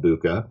guys called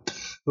BUCA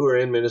who are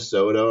in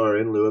Minnesota or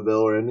in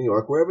Louisville or in New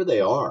York, wherever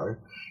they are.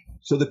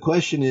 So the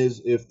question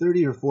is, if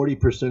 30 or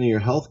 40% of your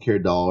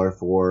healthcare dollar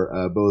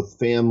for both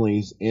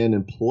families and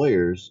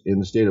employers in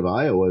the state of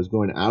Iowa is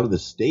going out of the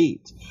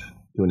state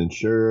to an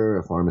insurer,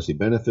 a pharmacy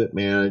benefit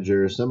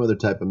manager, some other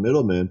type of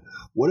middleman,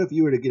 what if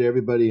you were to get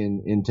everybody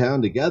in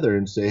town together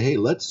and say, hey,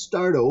 let's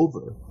start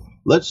over.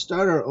 Let's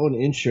start our own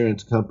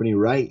insurance company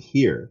right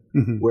here,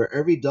 where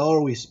every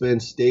dollar we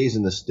spend stays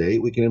in the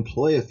state. We can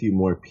employ a few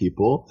more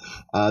people.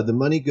 The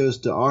money goes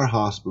to our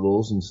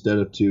hospitals instead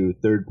of to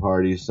third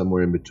parties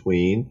somewhere in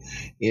between.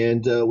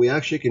 And we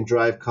actually can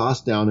drive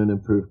costs down and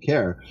improve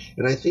care.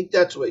 And I think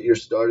that's what you're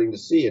starting to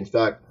see. In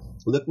fact,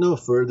 look no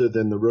further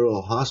than the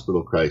rural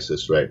hospital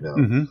crisis right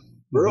now.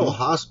 Rural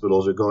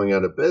hospitals are going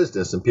out of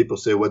business, and people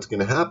say, what's going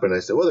to happen? I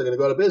said, well, they're going to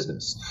go out of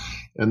business.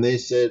 And they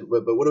said,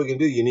 but what are we going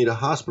to do? You need a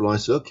hospital. I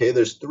said, okay,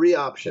 there's 3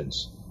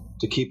 options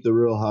to keep the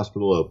rural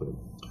hospital open.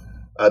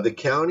 The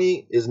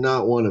county is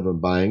not one of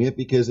them buying it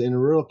because in a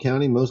rural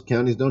county, most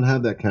counties don't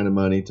have that kind of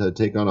money to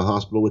take on a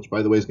hospital, which,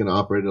 by the way, is going to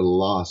operate at a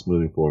loss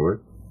moving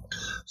forward.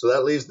 So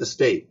that leaves the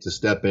state to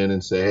step in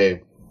and say,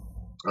 hey,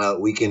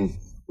 we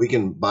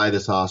can buy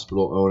this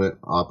hospital, own it,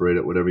 operate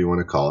it, whatever you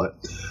want to call it.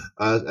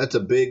 That's a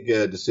big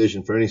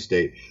decision for any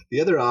state. The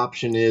other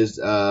option is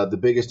the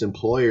biggest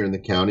employer in the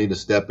county to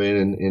step in,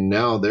 and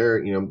now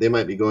they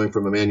might be going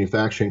from a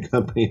manufacturing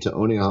company to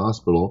owning a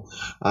hospital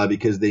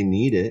because they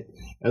need it.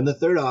 And the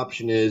third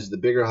option is the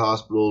bigger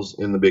hospitals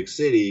in the big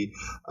city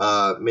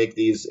make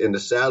these into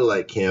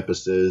satellite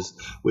campuses,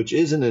 which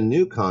isn't a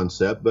new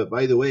concept, but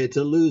by the way, it's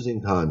a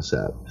losing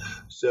concept.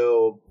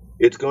 So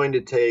it's going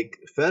to take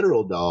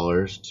federal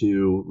dollars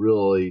to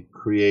really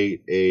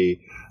create a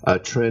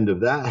trend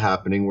of that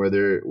happening where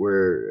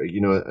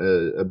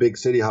a big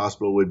city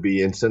hospital would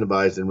be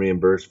incentivized and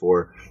reimbursed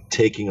for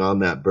taking on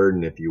that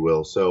burden, if you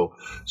will. So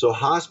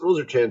hospitals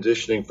are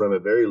transitioning from a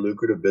very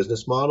lucrative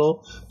business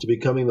model to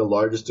becoming the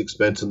largest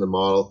expense in the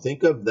model.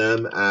 Think of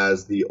them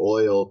as the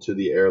oil to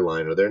the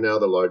airliner. They're now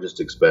the largest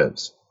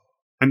expense.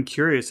 I'm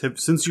curious,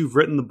 since you've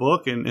written the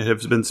book and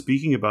have been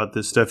speaking about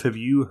this stuff, have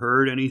you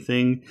heard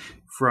anything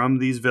from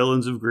these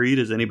villains of greed?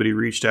 Has anybody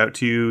reached out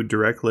to you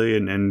directly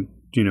and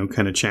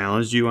kind of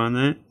challenged you on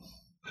that?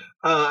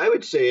 I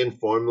would say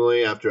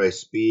informally after I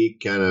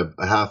speak, kind of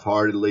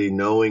half-heartedly,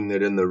 knowing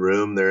that in the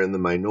room they're in the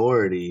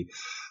minority.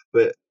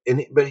 But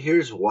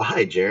here's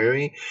why,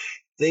 Jeremy.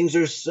 Things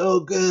are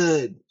so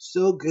good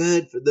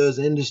for those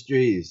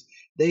industries.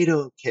 They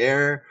don't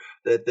care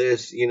that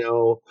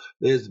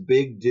this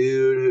big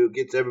dude who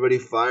gets everybody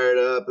fired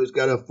up, who's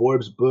got a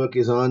Forbes book,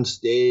 is on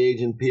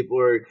stage and people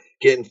are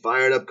getting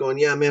fired up going,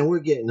 yeah, man, we're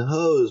getting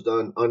hosed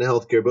on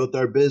healthcare, both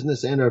our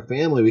business and our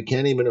family. We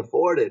can't even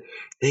afford it.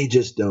 They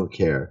just don't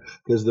care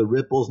because the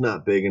ripple's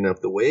not big enough.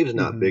 The wave's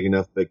not big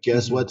enough. But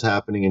guess what's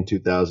happening in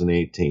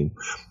 2018?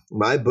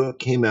 My book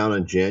came out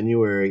on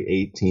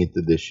January 18th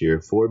of this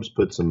year. Forbes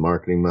put some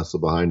marketing muscle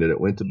behind it.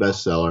 It went to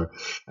bestseller.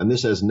 And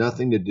this has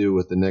nothing to do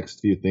with the next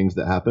few things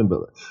that happen.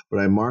 But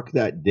I mark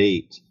that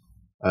date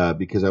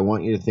because I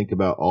want you to think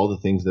about all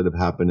the things that have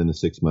happened in the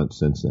 6 months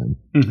since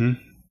then.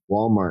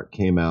 Walmart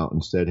came out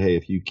and said, hey,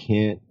 if you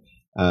can't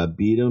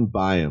beat them,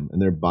 buy them.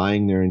 And they're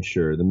buying their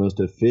insurer. The most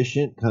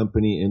efficient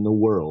company in the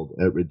world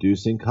at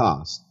reducing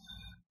costs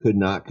could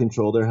not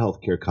control their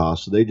healthcare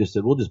costs. So they just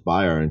said, we'll just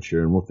buy our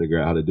insurer and we'll figure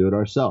out how to do it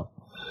ourselves.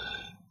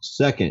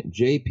 Second,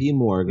 JP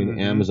Morgan,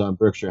 Amazon,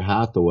 Berkshire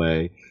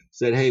Hathaway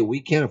said, hey,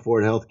 we can't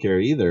afford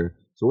healthcare either.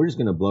 So we're just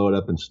going to blow it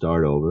up and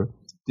start over.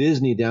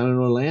 Disney down in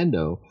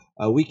Orlando,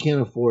 we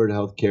can't afford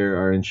healthcare,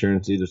 our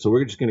insurance either. So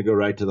we're just going to go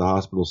right to the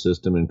hospital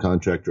system and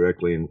contract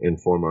directly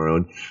and form our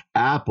own.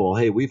 Apple,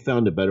 hey, we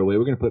found a better way.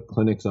 We're going to put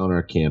clinics on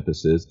our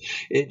campuses.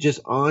 It just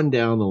on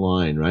down the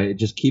line, right? It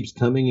just keeps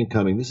coming and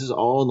coming. This is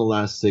all in the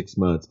last 6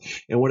 months.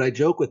 And what I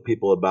joke with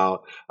people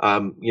about,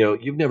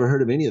 you've never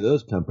heard of any of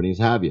those companies,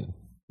 have you?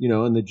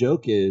 And the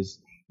joke is,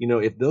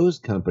 if those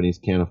companies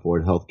can't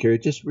afford healthcare,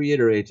 it just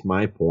reiterates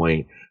my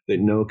point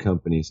that no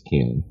companies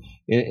can.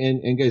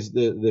 And guys,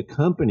 the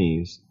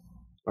companies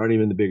aren't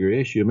even the bigger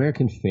issue.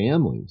 American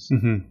families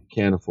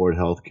can't afford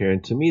healthcare.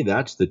 And to me,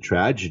 that's the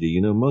tragedy.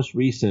 Most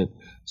recent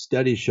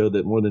studies show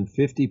that more than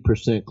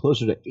 50%,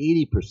 closer to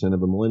 80%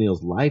 of a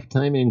millennial's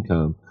lifetime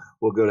income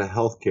will go to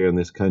healthcare in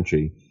this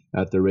country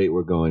at the rate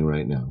we're going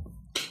right now.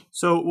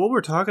 So while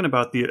we're talking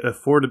about the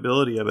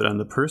affordability of it on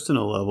the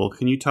personal level,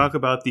 can you talk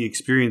about the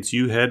experience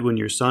you had when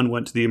your son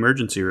went to the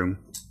emergency room?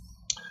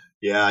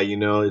 Yeah,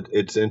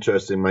 it's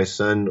interesting. My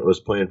son was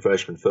playing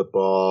freshman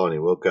football and he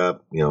woke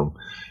up,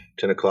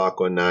 10 o'clock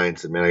one night and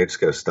said, man, I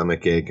just got a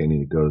stomach ache. I need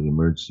to go to the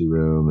emergency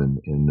room.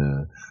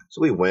 And so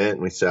we went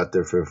and we sat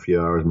there for a few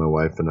hours, my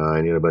wife and I,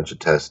 and had a bunch of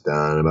tests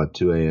done. About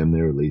 2 a.m.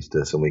 they released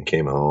us and we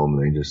came home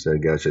and they just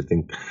said, gosh, I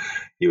think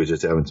he was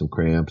just having some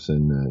cramps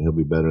and he'll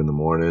be better in the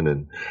morning.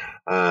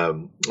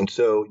 And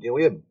so,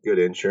 we have good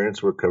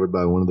insurance. We're covered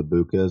by one of the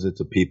BUCAs.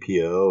 It's a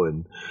PPO.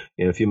 And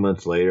a few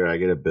months later, I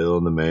get a bill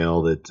in the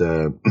mail that,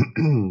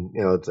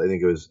 I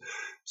think it was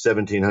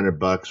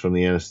 $1,700 from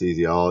the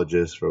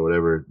anesthesiologist for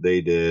whatever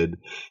they did.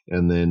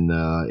 And then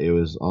it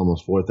was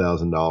almost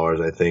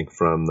 $4,000, I think,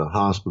 from the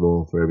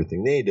hospital for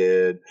everything they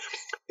did.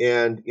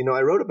 And,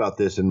 I wrote about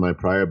this in my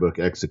prior book,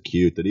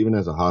 Execute, that even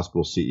as a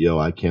hospital CEO,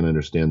 I can't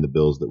understand the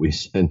bills that we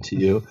send to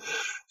you.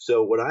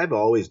 So what I've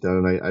always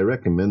done, and I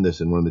recommend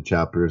this in one of the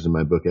chapters in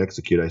my book,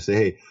 Execute, I say,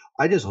 hey,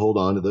 I just hold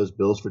on to those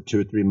bills for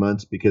 2 or 3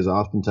 months because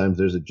oftentimes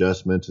there's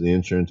adjustments and the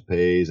insurance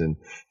pays and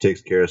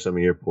takes care of some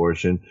of your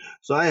portion.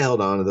 So I held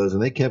on to those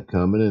and they kept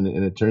coming.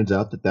 And it turns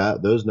out that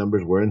those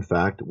numbers were, in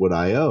fact, what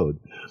I owed.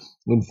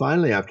 And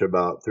finally, after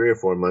about 3 or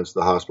 4 months,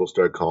 the hospital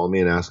started calling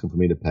me and asking for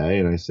me to pay.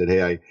 And I said,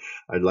 hey,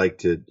 I'd like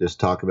to just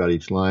talk about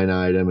each line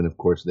item. And of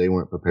course, they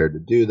weren't prepared to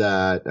do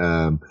that.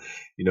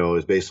 It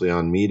was basically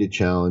on me to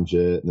challenge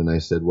it. And then I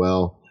said,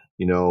 well,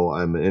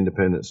 I'm an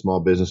independent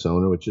small business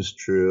owner, which is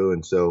true.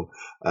 And so,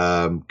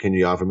 can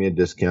you offer me a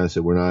discount? I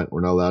said, we're not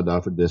allowed to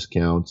offer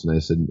discounts. And I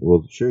said,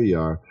 well, sure you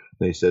are.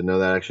 And they said, no,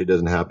 that actually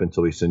doesn't happen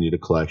until we send you to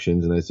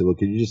collections. And I said, well,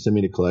 could you just send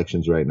me to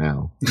collections right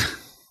now?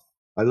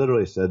 I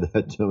literally said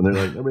that to them. They're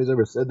like, nobody's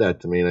ever said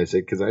that to me. And I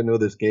said, because I know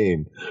this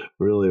game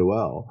really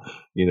well.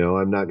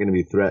 I'm not going to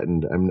be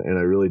threatened. And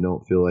I really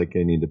don't feel like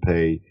I need to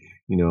pay,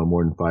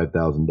 more than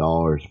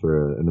 $5,000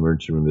 for an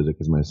emergency room visit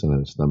because my son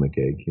had a stomach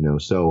ache,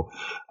 So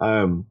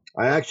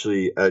I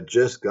actually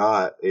just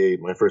got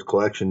my first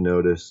collection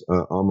notice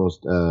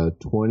almost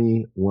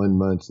 21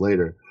 months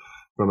later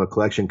from a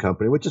collection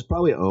company, which is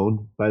probably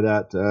owned by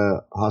that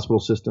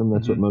hospital system.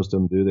 That's what most of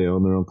them do. They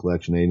own their own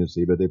collection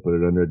agency, but they put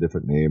it under a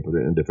different name, put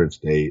it in a different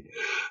state.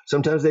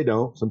 Sometimes they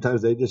don't.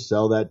 Sometimes they just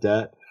sell that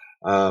debt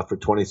for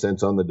 20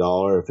 cents on the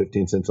dollar or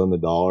 15 cents on the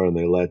dollar, and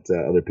they let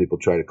other people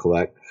try to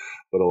collect.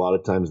 But a lot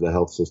of times the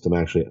health system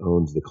actually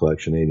owns the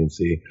collection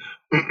agency.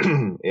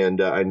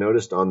 And I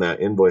noticed on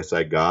that invoice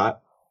I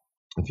got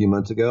a few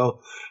months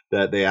ago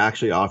that they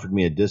actually offered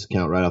me a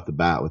discount right off the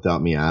bat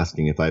without me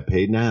asking. If I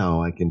paid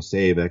now, I can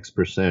save X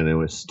percent. And it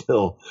was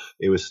still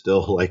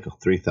like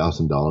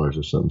 $3,000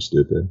 or something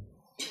stupid.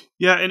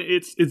 Yeah, and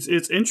it's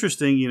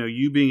interesting,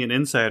 you being an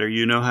insider,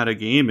 how to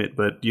game it,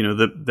 but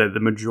the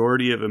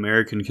majority of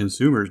American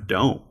consumers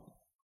don't.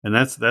 And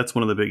that's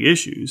one of the big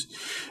issues.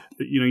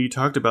 You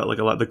talked about like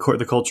a lot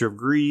the culture of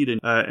greed,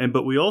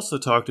 but we also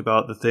talked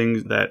about the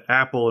things that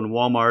Apple and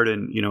Walmart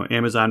and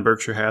Amazon,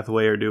 Berkshire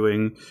Hathaway are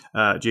doing,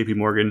 J.P.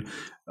 Morgan.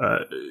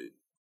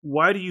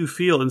 Why do you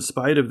feel, in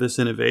spite of this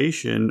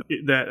innovation,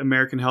 that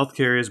American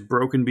healthcare is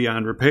broken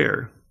beyond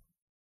repair?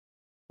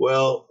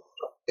 Well,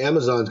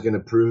 Amazon's going to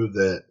prove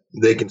that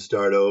they can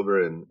start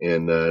over,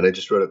 and I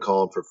just wrote a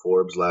column for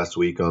Forbes last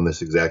week on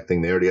this exact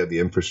thing. They already have the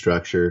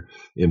infrastructure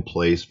in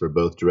place for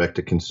both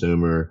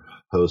direct-to-consumer,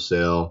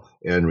 wholesale,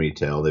 and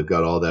retail. They've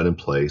got all that in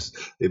place.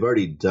 They've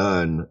already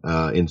done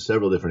in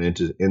several different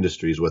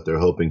industries what they're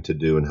hoping to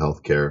do in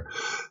healthcare.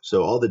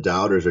 So all the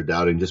doubters are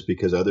doubting just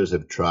because others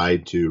have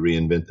tried to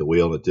reinvent the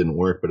wheel and it didn't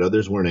work, but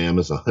others weren't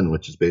Amazon,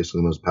 which is basically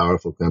the most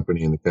powerful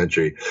company in the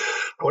country.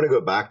 I want to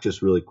go back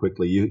just really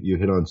quickly. You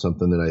hit on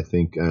something that I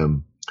think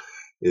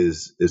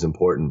is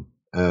important.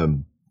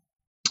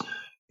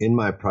 In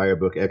my prior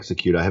book,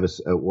 Execute, I have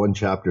one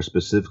chapter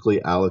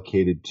specifically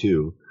allocated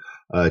to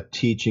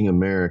teaching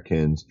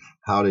Americans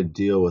how to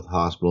deal with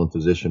hospital and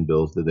physician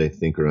bills that they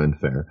think are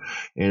unfair.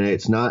 And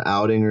it's not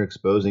outing or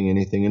exposing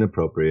anything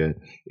inappropriate.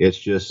 It's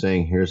just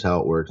saying, here's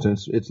how it works. And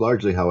it's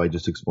largely how I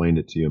just explained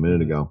it to you a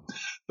minute ago.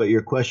 But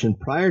your question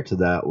prior to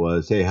that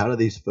was, hey, how do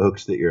these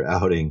folks that you're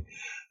outing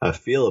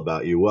feel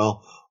about you?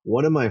 Well,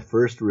 one of my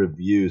first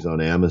reviews on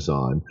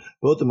Amazon,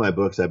 both of my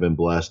books I've been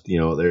blessed,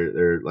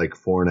 they're like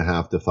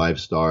 4.5 to 5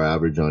 star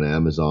average on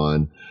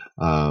Amazon,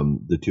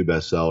 the 2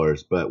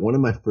 bestsellers. But one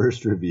of my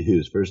first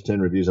 10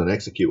 reviews on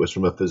Execute was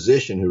from a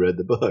physician who read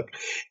the book.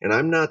 And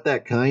I'm not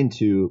that kind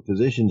to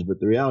physicians,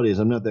 but the reality is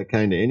I'm not that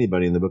kind to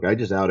anybody in the book. I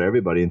just out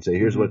everybody and say,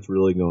 here's what's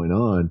really going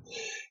on.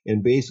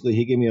 And basically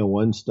he gave me a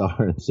 1 star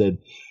and said,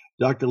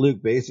 Dr.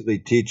 Luke basically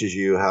teaches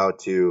you how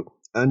to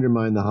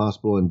undermine the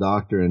hospital and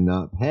doctor and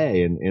not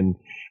pay. And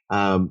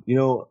a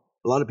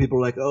lot of people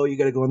are like, oh, you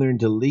got to go in there and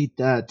delete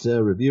that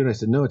review. And I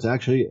said, no, it's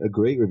actually a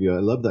great review. I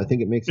love that. I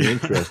think it makes it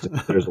interesting.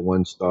 There's a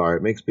 1 star.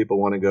 It makes people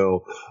want to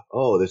go,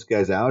 oh, this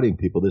guy's outing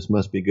people. This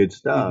must be good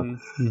stuff.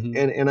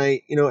 And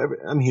I,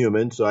 I'm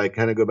human. So I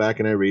kind of go back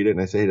and I read it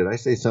and I say, hey, did I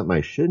say something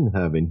I shouldn't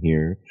have in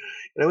here?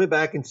 And I went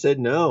back and said,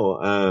 no,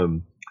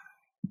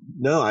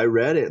 I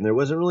read it and there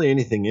wasn't really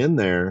anything in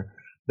there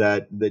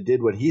that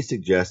did what he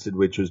suggested,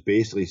 which was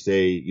basically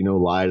say,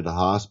 lie to the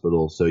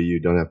hospital so you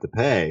don't have to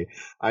pay.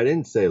 I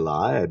didn't say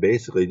lie. I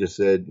basically just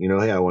said,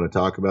 hey, I want to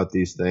talk about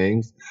these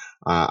things.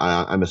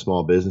 I'm a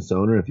small business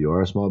owner. If you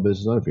are a small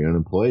business owner, if you're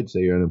unemployed,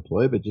 say you're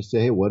unemployed, but just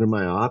say, hey, what are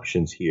my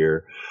options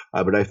here?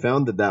 But I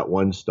found that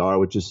 1 star,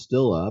 which is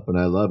still up, and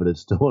I love it.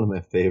 It's still one of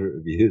my favorite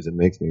reviews. It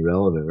makes me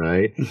relevant,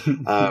 right?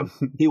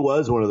 He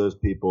was one of those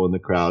people in the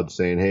crowd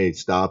saying, hey,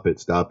 stop it,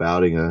 stop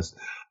outing us.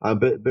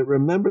 But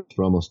remember,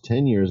 for almost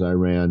 10 years, I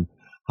ran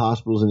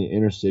hospitals in the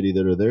inner city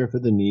that are there for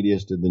the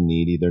neediest of the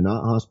needy. They're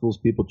not hospitals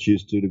people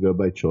choose to go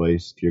by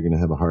choice. If you're going to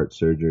have a heart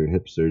surgery or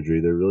hip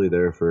surgery, they're really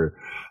there for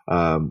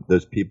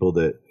those people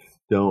that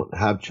don't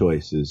have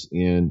choices.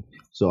 And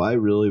so I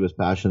really was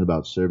passionate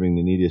about serving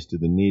the neediest of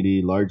the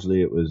needy.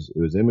 Largely, it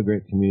was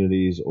immigrant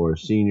communities or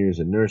seniors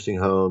in nursing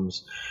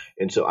homes.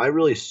 And so I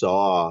really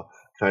saw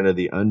kind of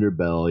the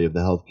underbelly of the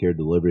healthcare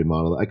delivery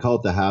model. I call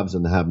it the haves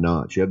and the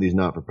have-nots. You have these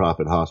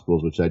not-for-profit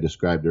hospitals, which I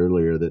described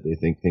earlier, that they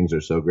think things are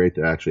so great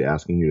they're actually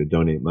asking you to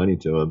donate money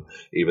to them,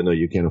 even though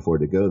you can't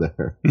afford to go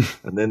there.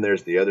 And then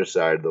there's the other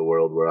side of the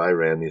world where I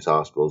ran these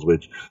hospitals,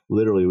 which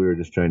literally we were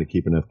just trying to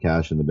keep enough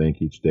cash in the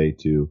bank each day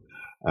to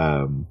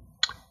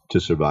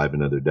survive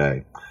another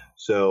day.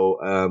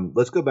 So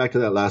let's go back to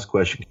that last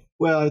question.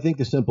 Well, I think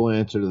the simple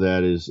answer to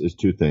that is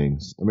 2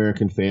 things.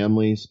 American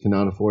families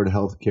cannot afford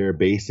health care.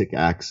 Basic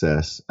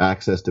access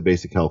to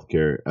basic health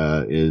care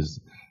is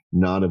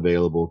not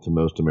available to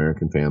most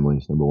American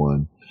families, number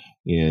one.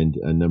 And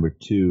number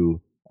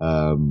 2,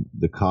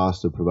 the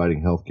cost of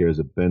providing health care as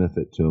a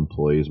benefit to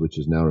employees, which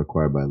is now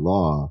required by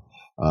law,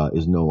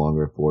 is no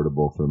longer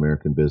affordable for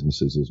American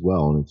businesses as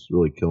well. And it's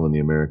really killing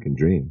the American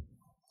dream.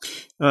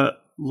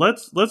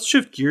 Let's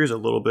shift gears a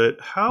little bit.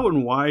 How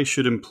and why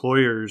should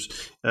employers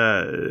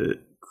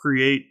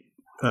create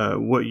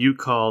what you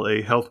call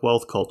a health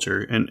wealth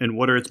culture, and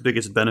what are its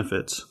biggest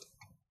benefits?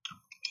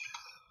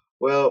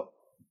 Well,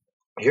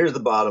 here's the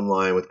bottom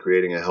line with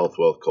creating a health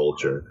wealth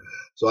culture.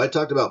 So I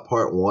talked about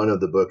part 1 of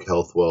the book,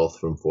 Health Wealth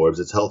from Forbes.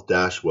 It's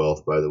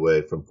health-wealth, by the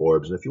way, from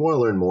Forbes. And if you want to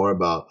learn more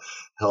about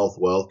health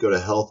wealth, go to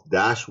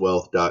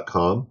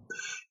health-wealth.com.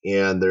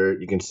 And there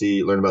you can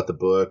learn about the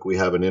book. We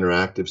have an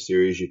interactive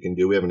series you can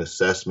do. We have an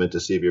assessment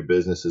to see if your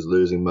business is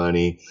losing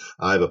money.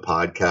 I have a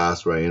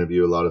podcast where I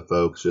interview a lot of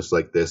folks just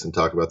like this and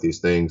talk about these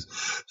things.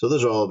 So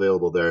those are all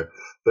available there.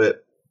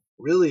 But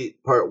really,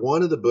 part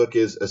 1 of the book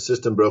is A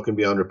System Broken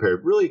Beyond Repair.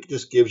 It really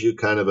just gives you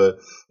kind of a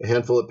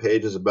handful of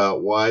pages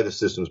about why the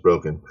system's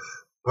broken.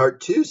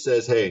 Part 2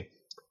 says, hey,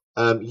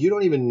 you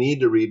don't even need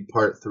to read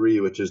part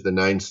 3, which is the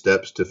 9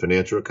 steps to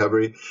financial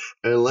recovery,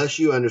 and unless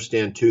you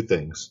understand 2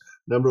 things.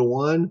 Number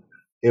 1,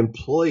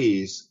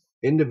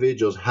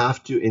 individuals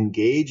have to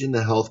engage in the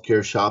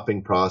healthcare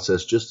shopping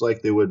process just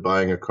like they would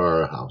buying a car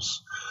or a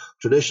house.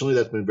 Traditionally,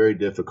 that's been very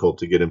difficult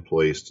to get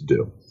employees to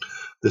do.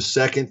 The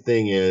second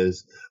thing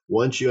is,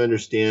 once you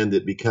understand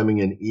that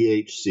becoming an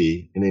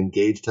EHC, an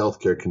engaged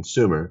healthcare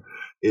consumer,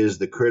 is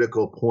the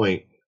critical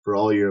point for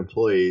all your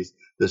employees,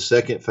 the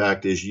second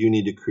fact is you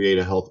need to create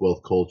a health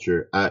wealth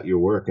culture at your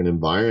work, an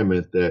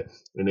environment that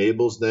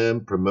enables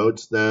them,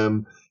 promotes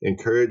them,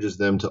 encourages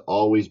them to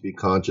always be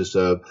conscious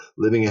of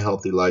living a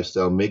healthy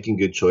lifestyle, making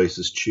good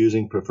choices,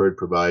 choosing preferred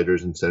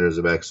providers and centers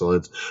of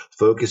excellence,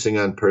 focusing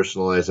on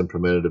personalized and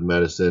preventative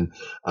medicine,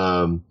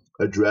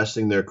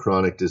 addressing their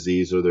chronic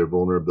disease or their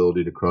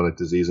vulnerability to chronic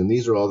disease. And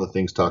these are all the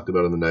things talked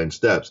about in the 9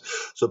 steps.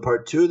 So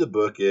part 2 of the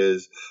book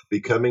is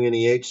becoming an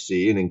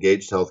EHC, an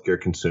engaged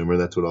healthcare consumer.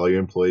 That's what all your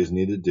employees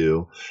need to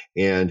do,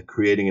 and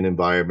creating an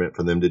environment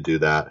for them to do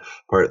that.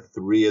 Part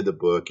 3 of the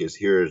book is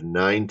here's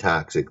 9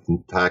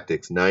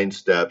 tactics, 9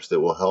 steps that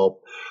will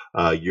help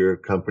your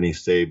company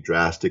save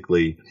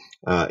drastically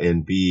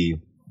and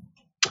be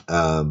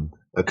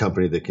a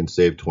company that can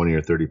save 20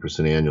 or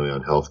 30% annually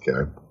on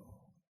healthcare.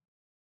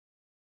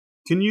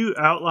 Can you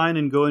outline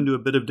and go into a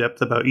bit of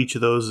depth about each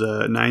of those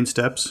 9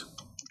 steps?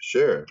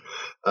 Sure.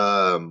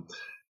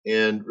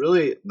 And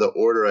really, the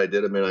order I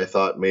did them in, I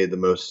thought made the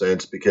most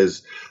sense,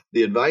 because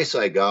the advice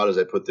I got as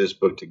I put this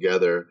book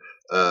together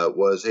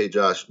was, hey,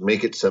 Josh,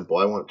 make it simple.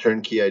 I want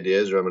turnkey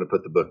ideas, or I'm going to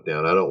put the book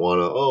down. I don't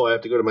want to, I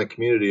have to go to my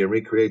community and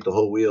recreate the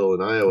whole wheel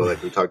in Iowa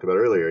like we talked about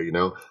earlier,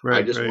 Right,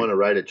 I just want to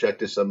write a check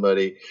to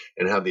somebody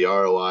and have the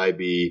ROI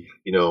be,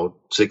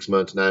 6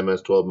 months, 9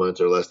 months, 12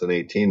 months, or less than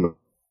 18 months.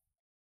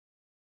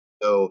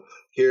 So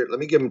here, let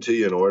me give them to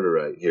you in order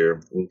right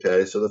here.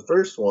 Okay, so the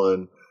first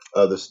one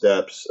of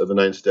the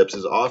 9 steps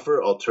is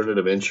offer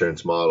alternative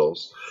insurance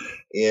models.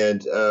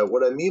 And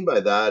what I mean by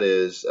that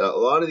is a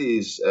lot of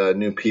these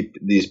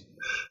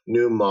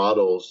new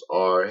models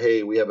are,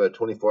 hey, we have a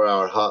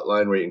 24-hour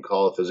hotline where you can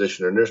call a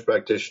physician or nurse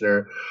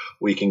practitioner.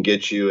 We can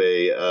get you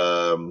a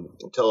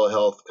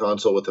telehealth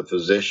consult with a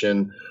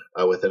physician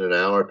within an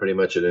hour, pretty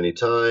much at any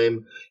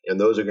time. And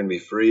those are going to be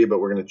free, but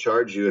we're going to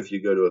charge you if you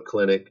go to a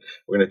clinic.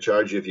 We're going to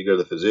charge you if you go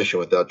to the physician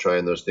without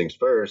trying those things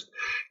first.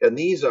 And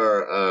these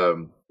are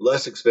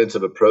less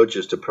expensive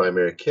approaches to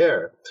primary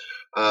care.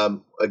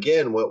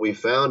 Again, what we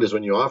found is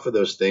when you offer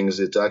those things,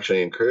 it's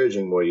actually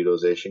encouraging more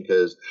utilization,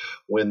 because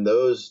when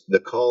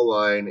the call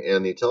line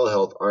and the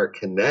telehealth aren't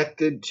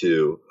connected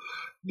to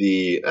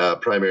the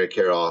primary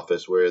care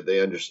office, where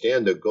they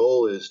understand the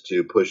goal is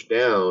to push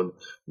down,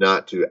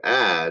 not to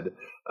add,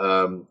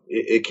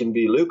 it can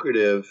be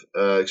lucrative,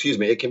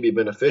 it can be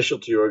beneficial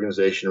to your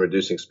organization,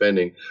 reducing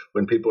spending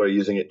when people are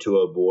using it to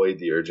avoid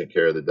the urgent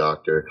care of the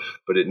doctor,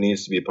 but it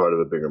needs to be part of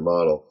a bigger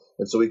model.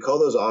 And so we call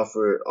those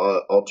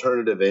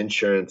alternative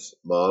insurance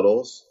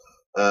models.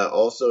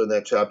 Also in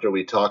that chapter,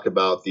 we talk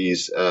about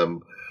these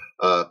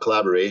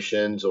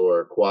collaborations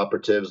or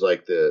cooperatives,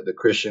 like the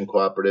Christian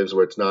cooperatives,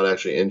 where it's not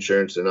actually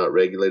insurance. They're not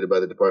regulated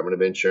by the Department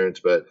of Insurance,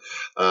 but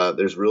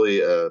there's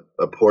really a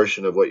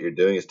portion of what you're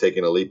doing is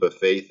taking a leap of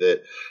faith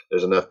that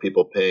there's enough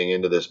people paying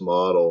into this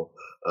model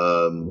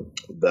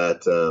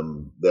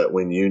that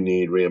when you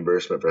need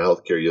reimbursement for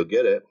healthcare, you'll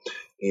get it.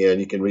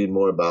 And you can read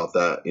more about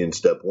that in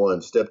step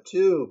 1. Step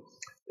 2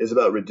 is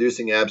about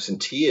reducing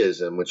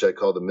absenteeism, which I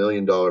call the $1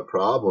 million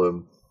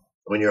problem,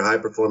 when your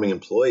high-performing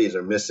employees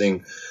are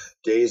missing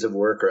days of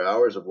work or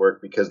hours of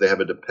work because they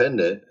have a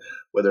dependent,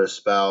 whether a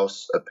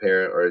spouse, a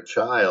parent, or a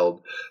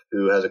child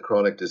who has a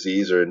chronic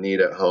disease or a need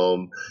at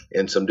home,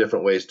 and some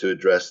different ways to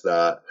address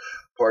that.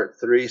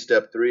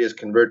 Step 3 is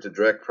convert to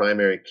direct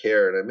primary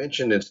care. And I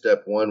mentioned in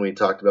step 1, we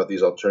talked about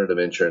these alternative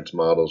insurance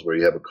models where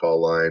you have a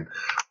call line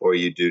or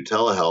you do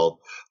telehealth.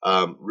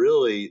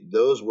 Really,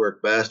 those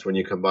work best when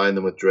you combine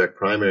them with direct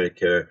primary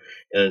care.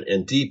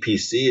 And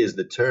DPC is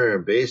the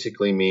term,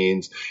 basically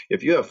means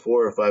if you have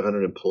 400 or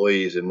 500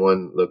 employees in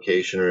one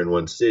location or in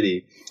one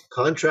city,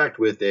 contract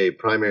with a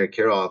primary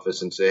care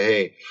office and say,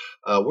 hey,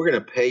 we're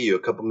going to pay you a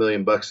couple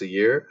 $1,000,000 a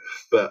year,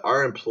 but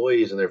our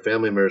employees and their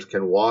family members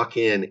can walk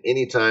in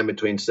anytime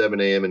between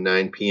 7 a.m. and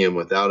 9 p.m.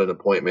 without an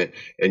appointment.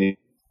 And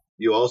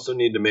you also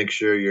need to make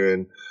sure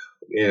you're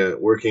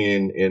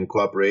working in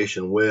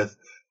cooperation with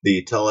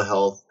the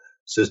telehealth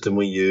system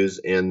we use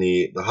and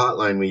the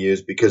hotline we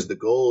use, because the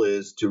goal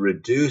is to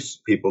reduce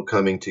people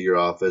coming to your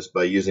office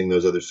by using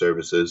those other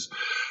services.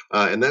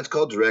 And that's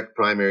called direct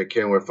primary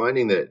care. And we're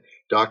finding that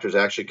doctors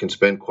actually can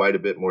spend quite a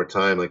bit more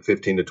time, like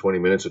 15 to 20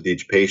 minutes with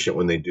each patient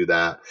when they do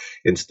that,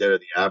 instead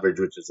of the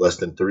average, which is less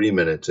than 3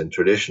 minutes in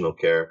traditional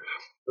care.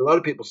 A lot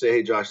of people say,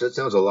 hey, Josh, that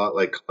sounds a lot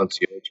like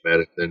concierge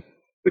medicine,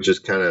 which is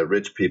kind of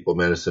rich people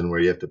medicine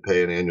where you have to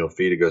pay an annual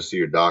fee to go see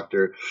your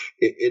doctor.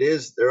 It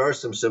is. There are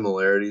some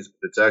similarities,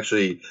 but it's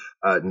actually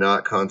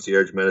not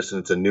concierge medicine.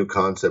 It's a new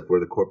concept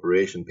where the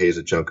corporation pays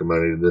a chunk of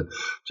money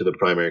to the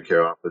primary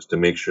care office to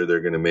make sure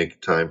they're going to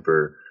make time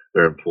for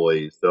their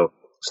employees. So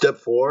step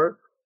 4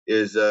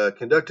 is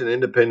conduct an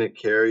independent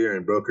carrier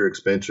and broker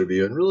expense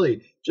review. And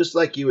really, just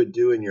like you would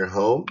do in your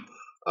home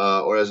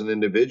or as an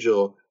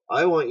individual,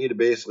 I want you to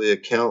basically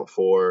account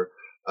for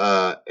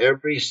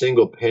every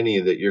single penny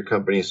that your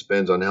company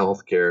spends on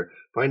healthcare.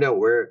 Find out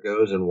where it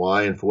goes and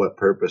why and for what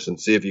purpose, and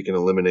see if you can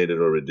eliminate it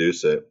or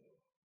reduce it.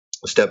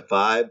 Step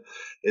 5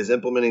 is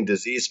implementing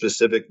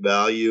disease-specific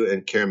value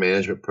and care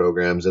management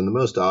programs. And the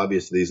most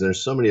obvious of these, and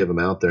there's so many of them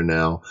out there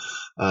now,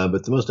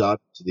 but the most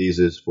obvious of these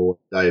is for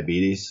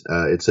diabetes.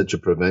 It's such a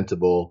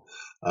preventable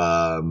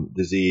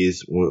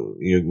disease.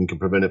 You can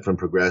prevent it from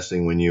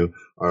progressing when you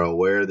are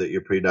aware that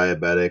you're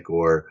pre-diabetic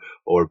or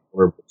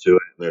to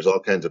it. And there's all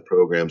kinds of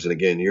programs. And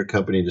again, your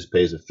company just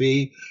pays a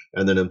fee,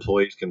 and then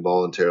employees can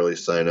voluntarily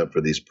sign up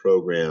for these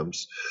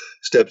programs.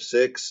 Step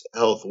 6,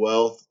 health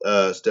wealth.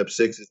 Step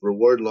 6 is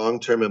reward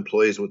long-term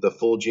employees with a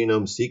full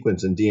genome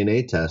sequence and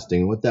DNA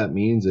testing. What that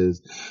means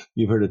is,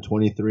 you've heard of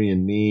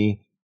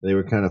 23andMe. They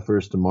were kind of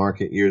first to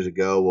market years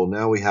ago. Well,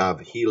 now we have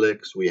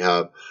Helix, we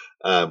have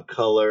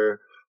Color,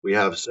 we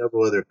have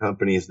several other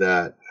companies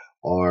that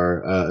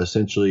are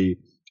essentially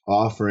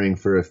offering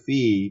for a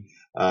fee.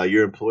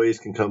 Your employees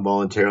can come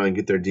voluntarily and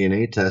get their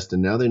DNA test,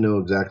 and now they know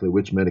exactly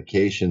which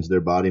medications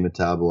their body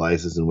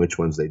metabolizes and which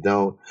ones they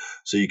don't.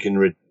 So you can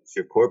reduce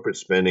your corporate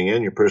spending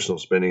and your personal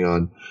spending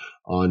on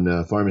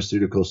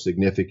pharmaceuticals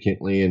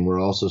significantly. And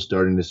we're also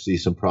starting to see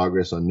some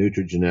progress on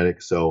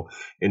nutrigenetics, so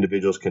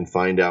individuals can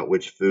find out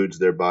which foods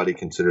their body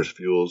considers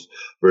fuels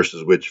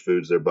versus which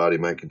foods their body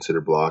might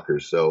consider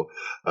blockers. So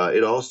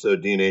it also,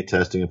 DNA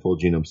testing and full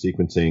genome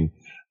sequencing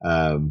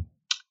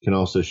can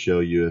also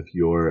show you if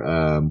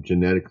you're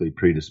genetically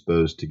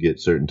predisposed to get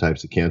certain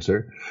types of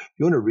cancer. If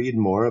you want to read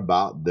more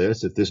about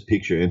this, if this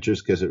piques your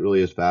interest, because it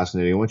really is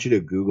fascinating, I want you to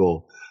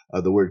Google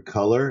the word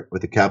Color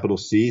with a capital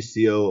C,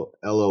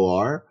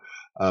 COLOR,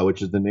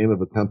 which is the name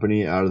of a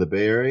company out of the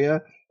Bay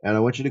Area. And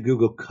I want you to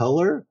Google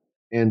Color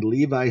and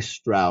Levi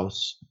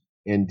Strauss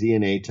and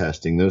DNA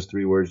testing, those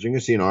 3 words. You're going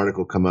to see an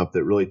article come up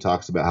that really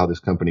talks about how this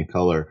company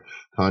Color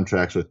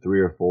contracts with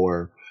 3 or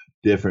 4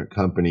 different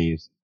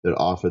companies that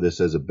offer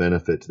this as a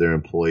benefit to their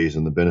employees,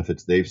 and the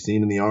benefits they've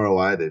seen and the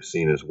ROI they've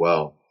seen as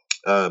well.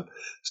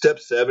 Step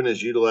 7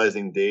 is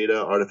utilizing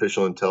data,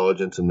 artificial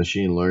intelligence, and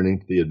machine learning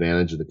to the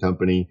advantage of the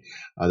company.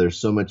 There's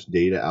so much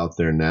data out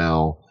there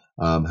now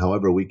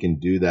However, we can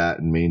do that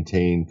and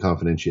maintain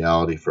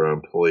confidentiality for our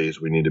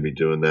employees. We need to be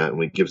doing that. And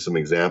we give some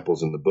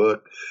examples in the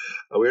book.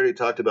 We already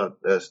talked about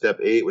step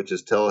 8, which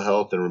is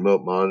telehealth and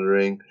remote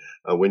monitoring.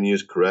 When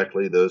used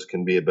correctly, those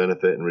can be a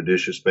benefit and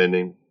reduce your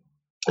spending.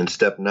 And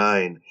step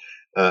 9,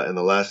 and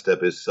the last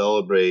step, is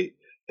celebrate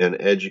and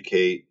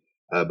educate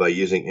by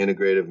using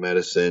integrative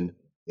medicine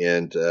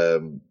and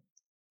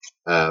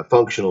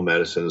functional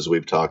medicine, as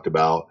we've talked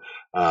about,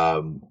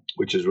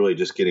 which is really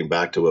just getting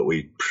back to what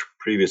we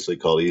previously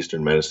called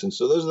Eastern medicine.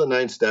 So those are the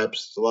 9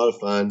 steps. It's a lot of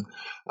fun.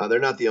 They're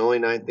not the only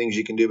 9 things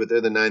you can do, but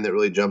they're the 9 that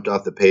really jumped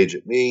off the page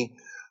at me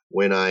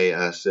when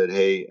I said,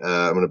 hey,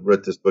 I'm going to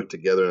put this book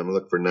together. I'm going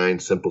to look for 9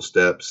 simple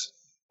steps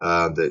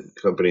that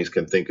companies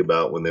can think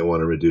about when they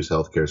want to reduce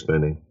healthcare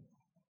spending.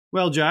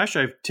 Well, Josh,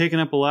 I've taken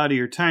up a lot of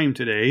your time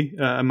today.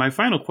 My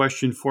final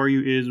question for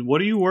you is,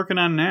 what are you working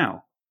on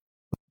now?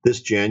 This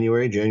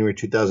January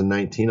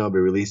 2019, I'll be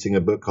releasing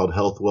a book called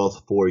Health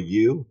Wealth for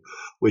You,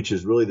 which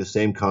is really the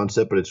same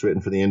concept, but it's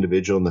written for the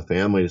individual and the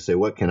family to say,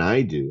 what can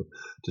I do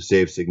to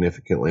save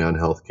significantly on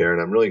healthcare?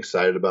 And I'm really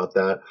excited about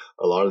that.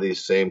 A lot of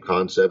these same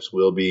concepts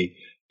will be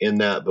in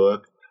that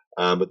book,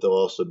 but there'll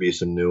also be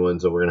some new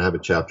ones. And we're going to have a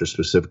chapter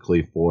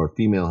specifically for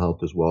female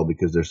health as well,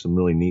 because there's some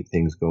really neat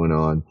things going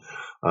on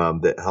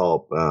that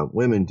help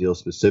women deal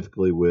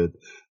specifically with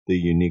the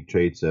unique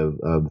traits of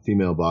the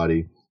female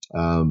body.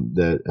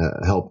 That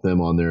help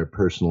them on their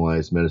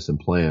personalized medicine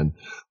plan.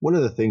 One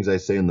of the things I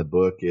say in the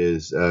book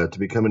is to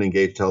become an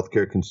engaged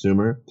healthcare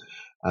consumer,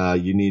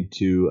 you need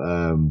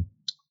to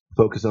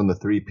focus on the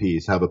 3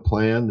 Ps. Have a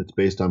plan that's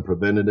based on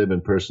preventative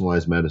and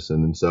personalized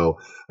medicine. And so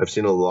I've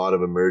seen a lot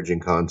of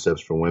emerging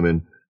concepts for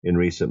women in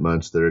recent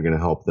months that are going to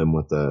help them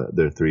with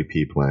their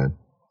 3P plan.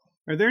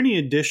 Are there any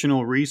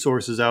additional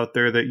resources out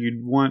there that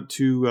you'd want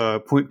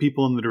to point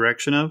people in the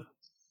direction of?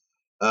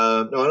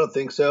 No, I don't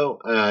think so.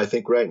 I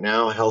think right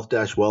now,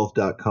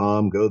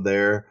 health-wealth.com, go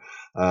there,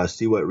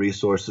 see what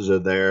resources are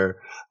there.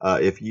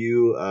 If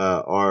you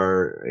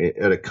are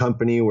at a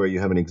company where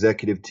you have an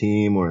executive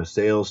team or a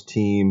sales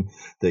team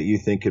that you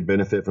think could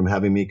benefit from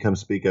having me come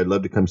speak, I'd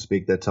love to come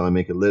speak. That's how I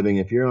make a living.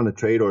 If you're on a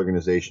trade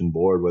organization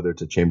board, whether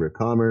it's a Chamber of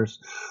Commerce,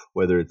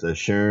 whether it's a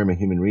SHRM, a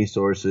Human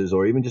Resources,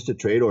 or even just a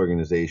trade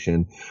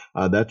organization,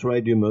 that's where I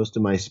do most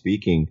of my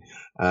speaking,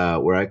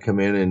 where I come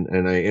in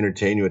and I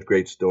entertain you with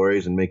great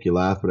stories and make you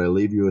laugh, but I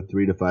leave you with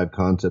 3 to 5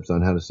 concepts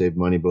on how to save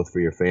money, both for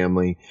your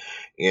family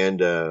and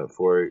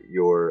for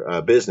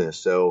your business.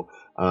 So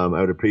I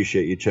would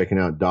appreciate you checking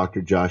out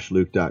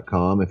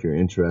drjoshluke.com if you're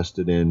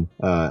interested in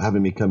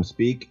having me come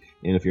speak.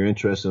 And if you're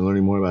interested in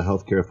learning more about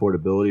healthcare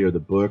affordability or the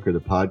book or the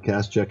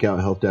podcast, check out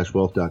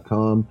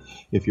health-wealth.com.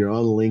 If you're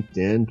on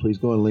LinkedIn, please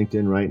go on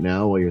LinkedIn right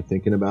now while you're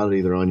thinking about it,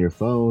 either on your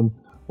phone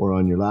or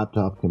on your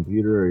laptop,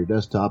 computer, or your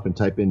desktop, and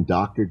type in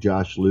Dr.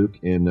 Josh Luke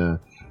and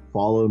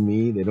follow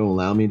me. They don't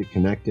allow me to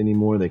connect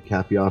anymore. They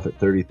cap you off at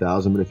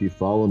 30,000. But if you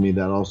follow me,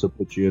 that also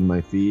puts you in my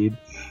feed.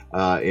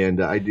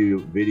 And I do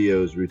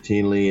videos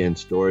routinely and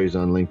stories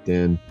on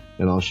LinkedIn.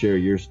 And I'll share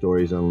your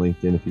stories on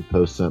LinkedIn if you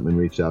post something and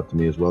reach out to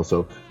me as well.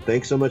 So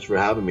thanks so much for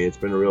having me. It's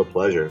been a real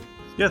pleasure.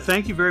 Yeah,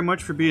 thank you very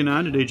much for being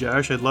on today,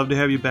 Josh. I'd love to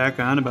have you back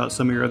on about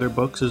some of your other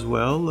books as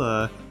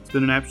well. It's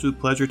been an absolute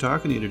pleasure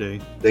talking to you today.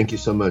 Thank you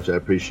so much. I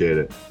appreciate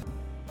it.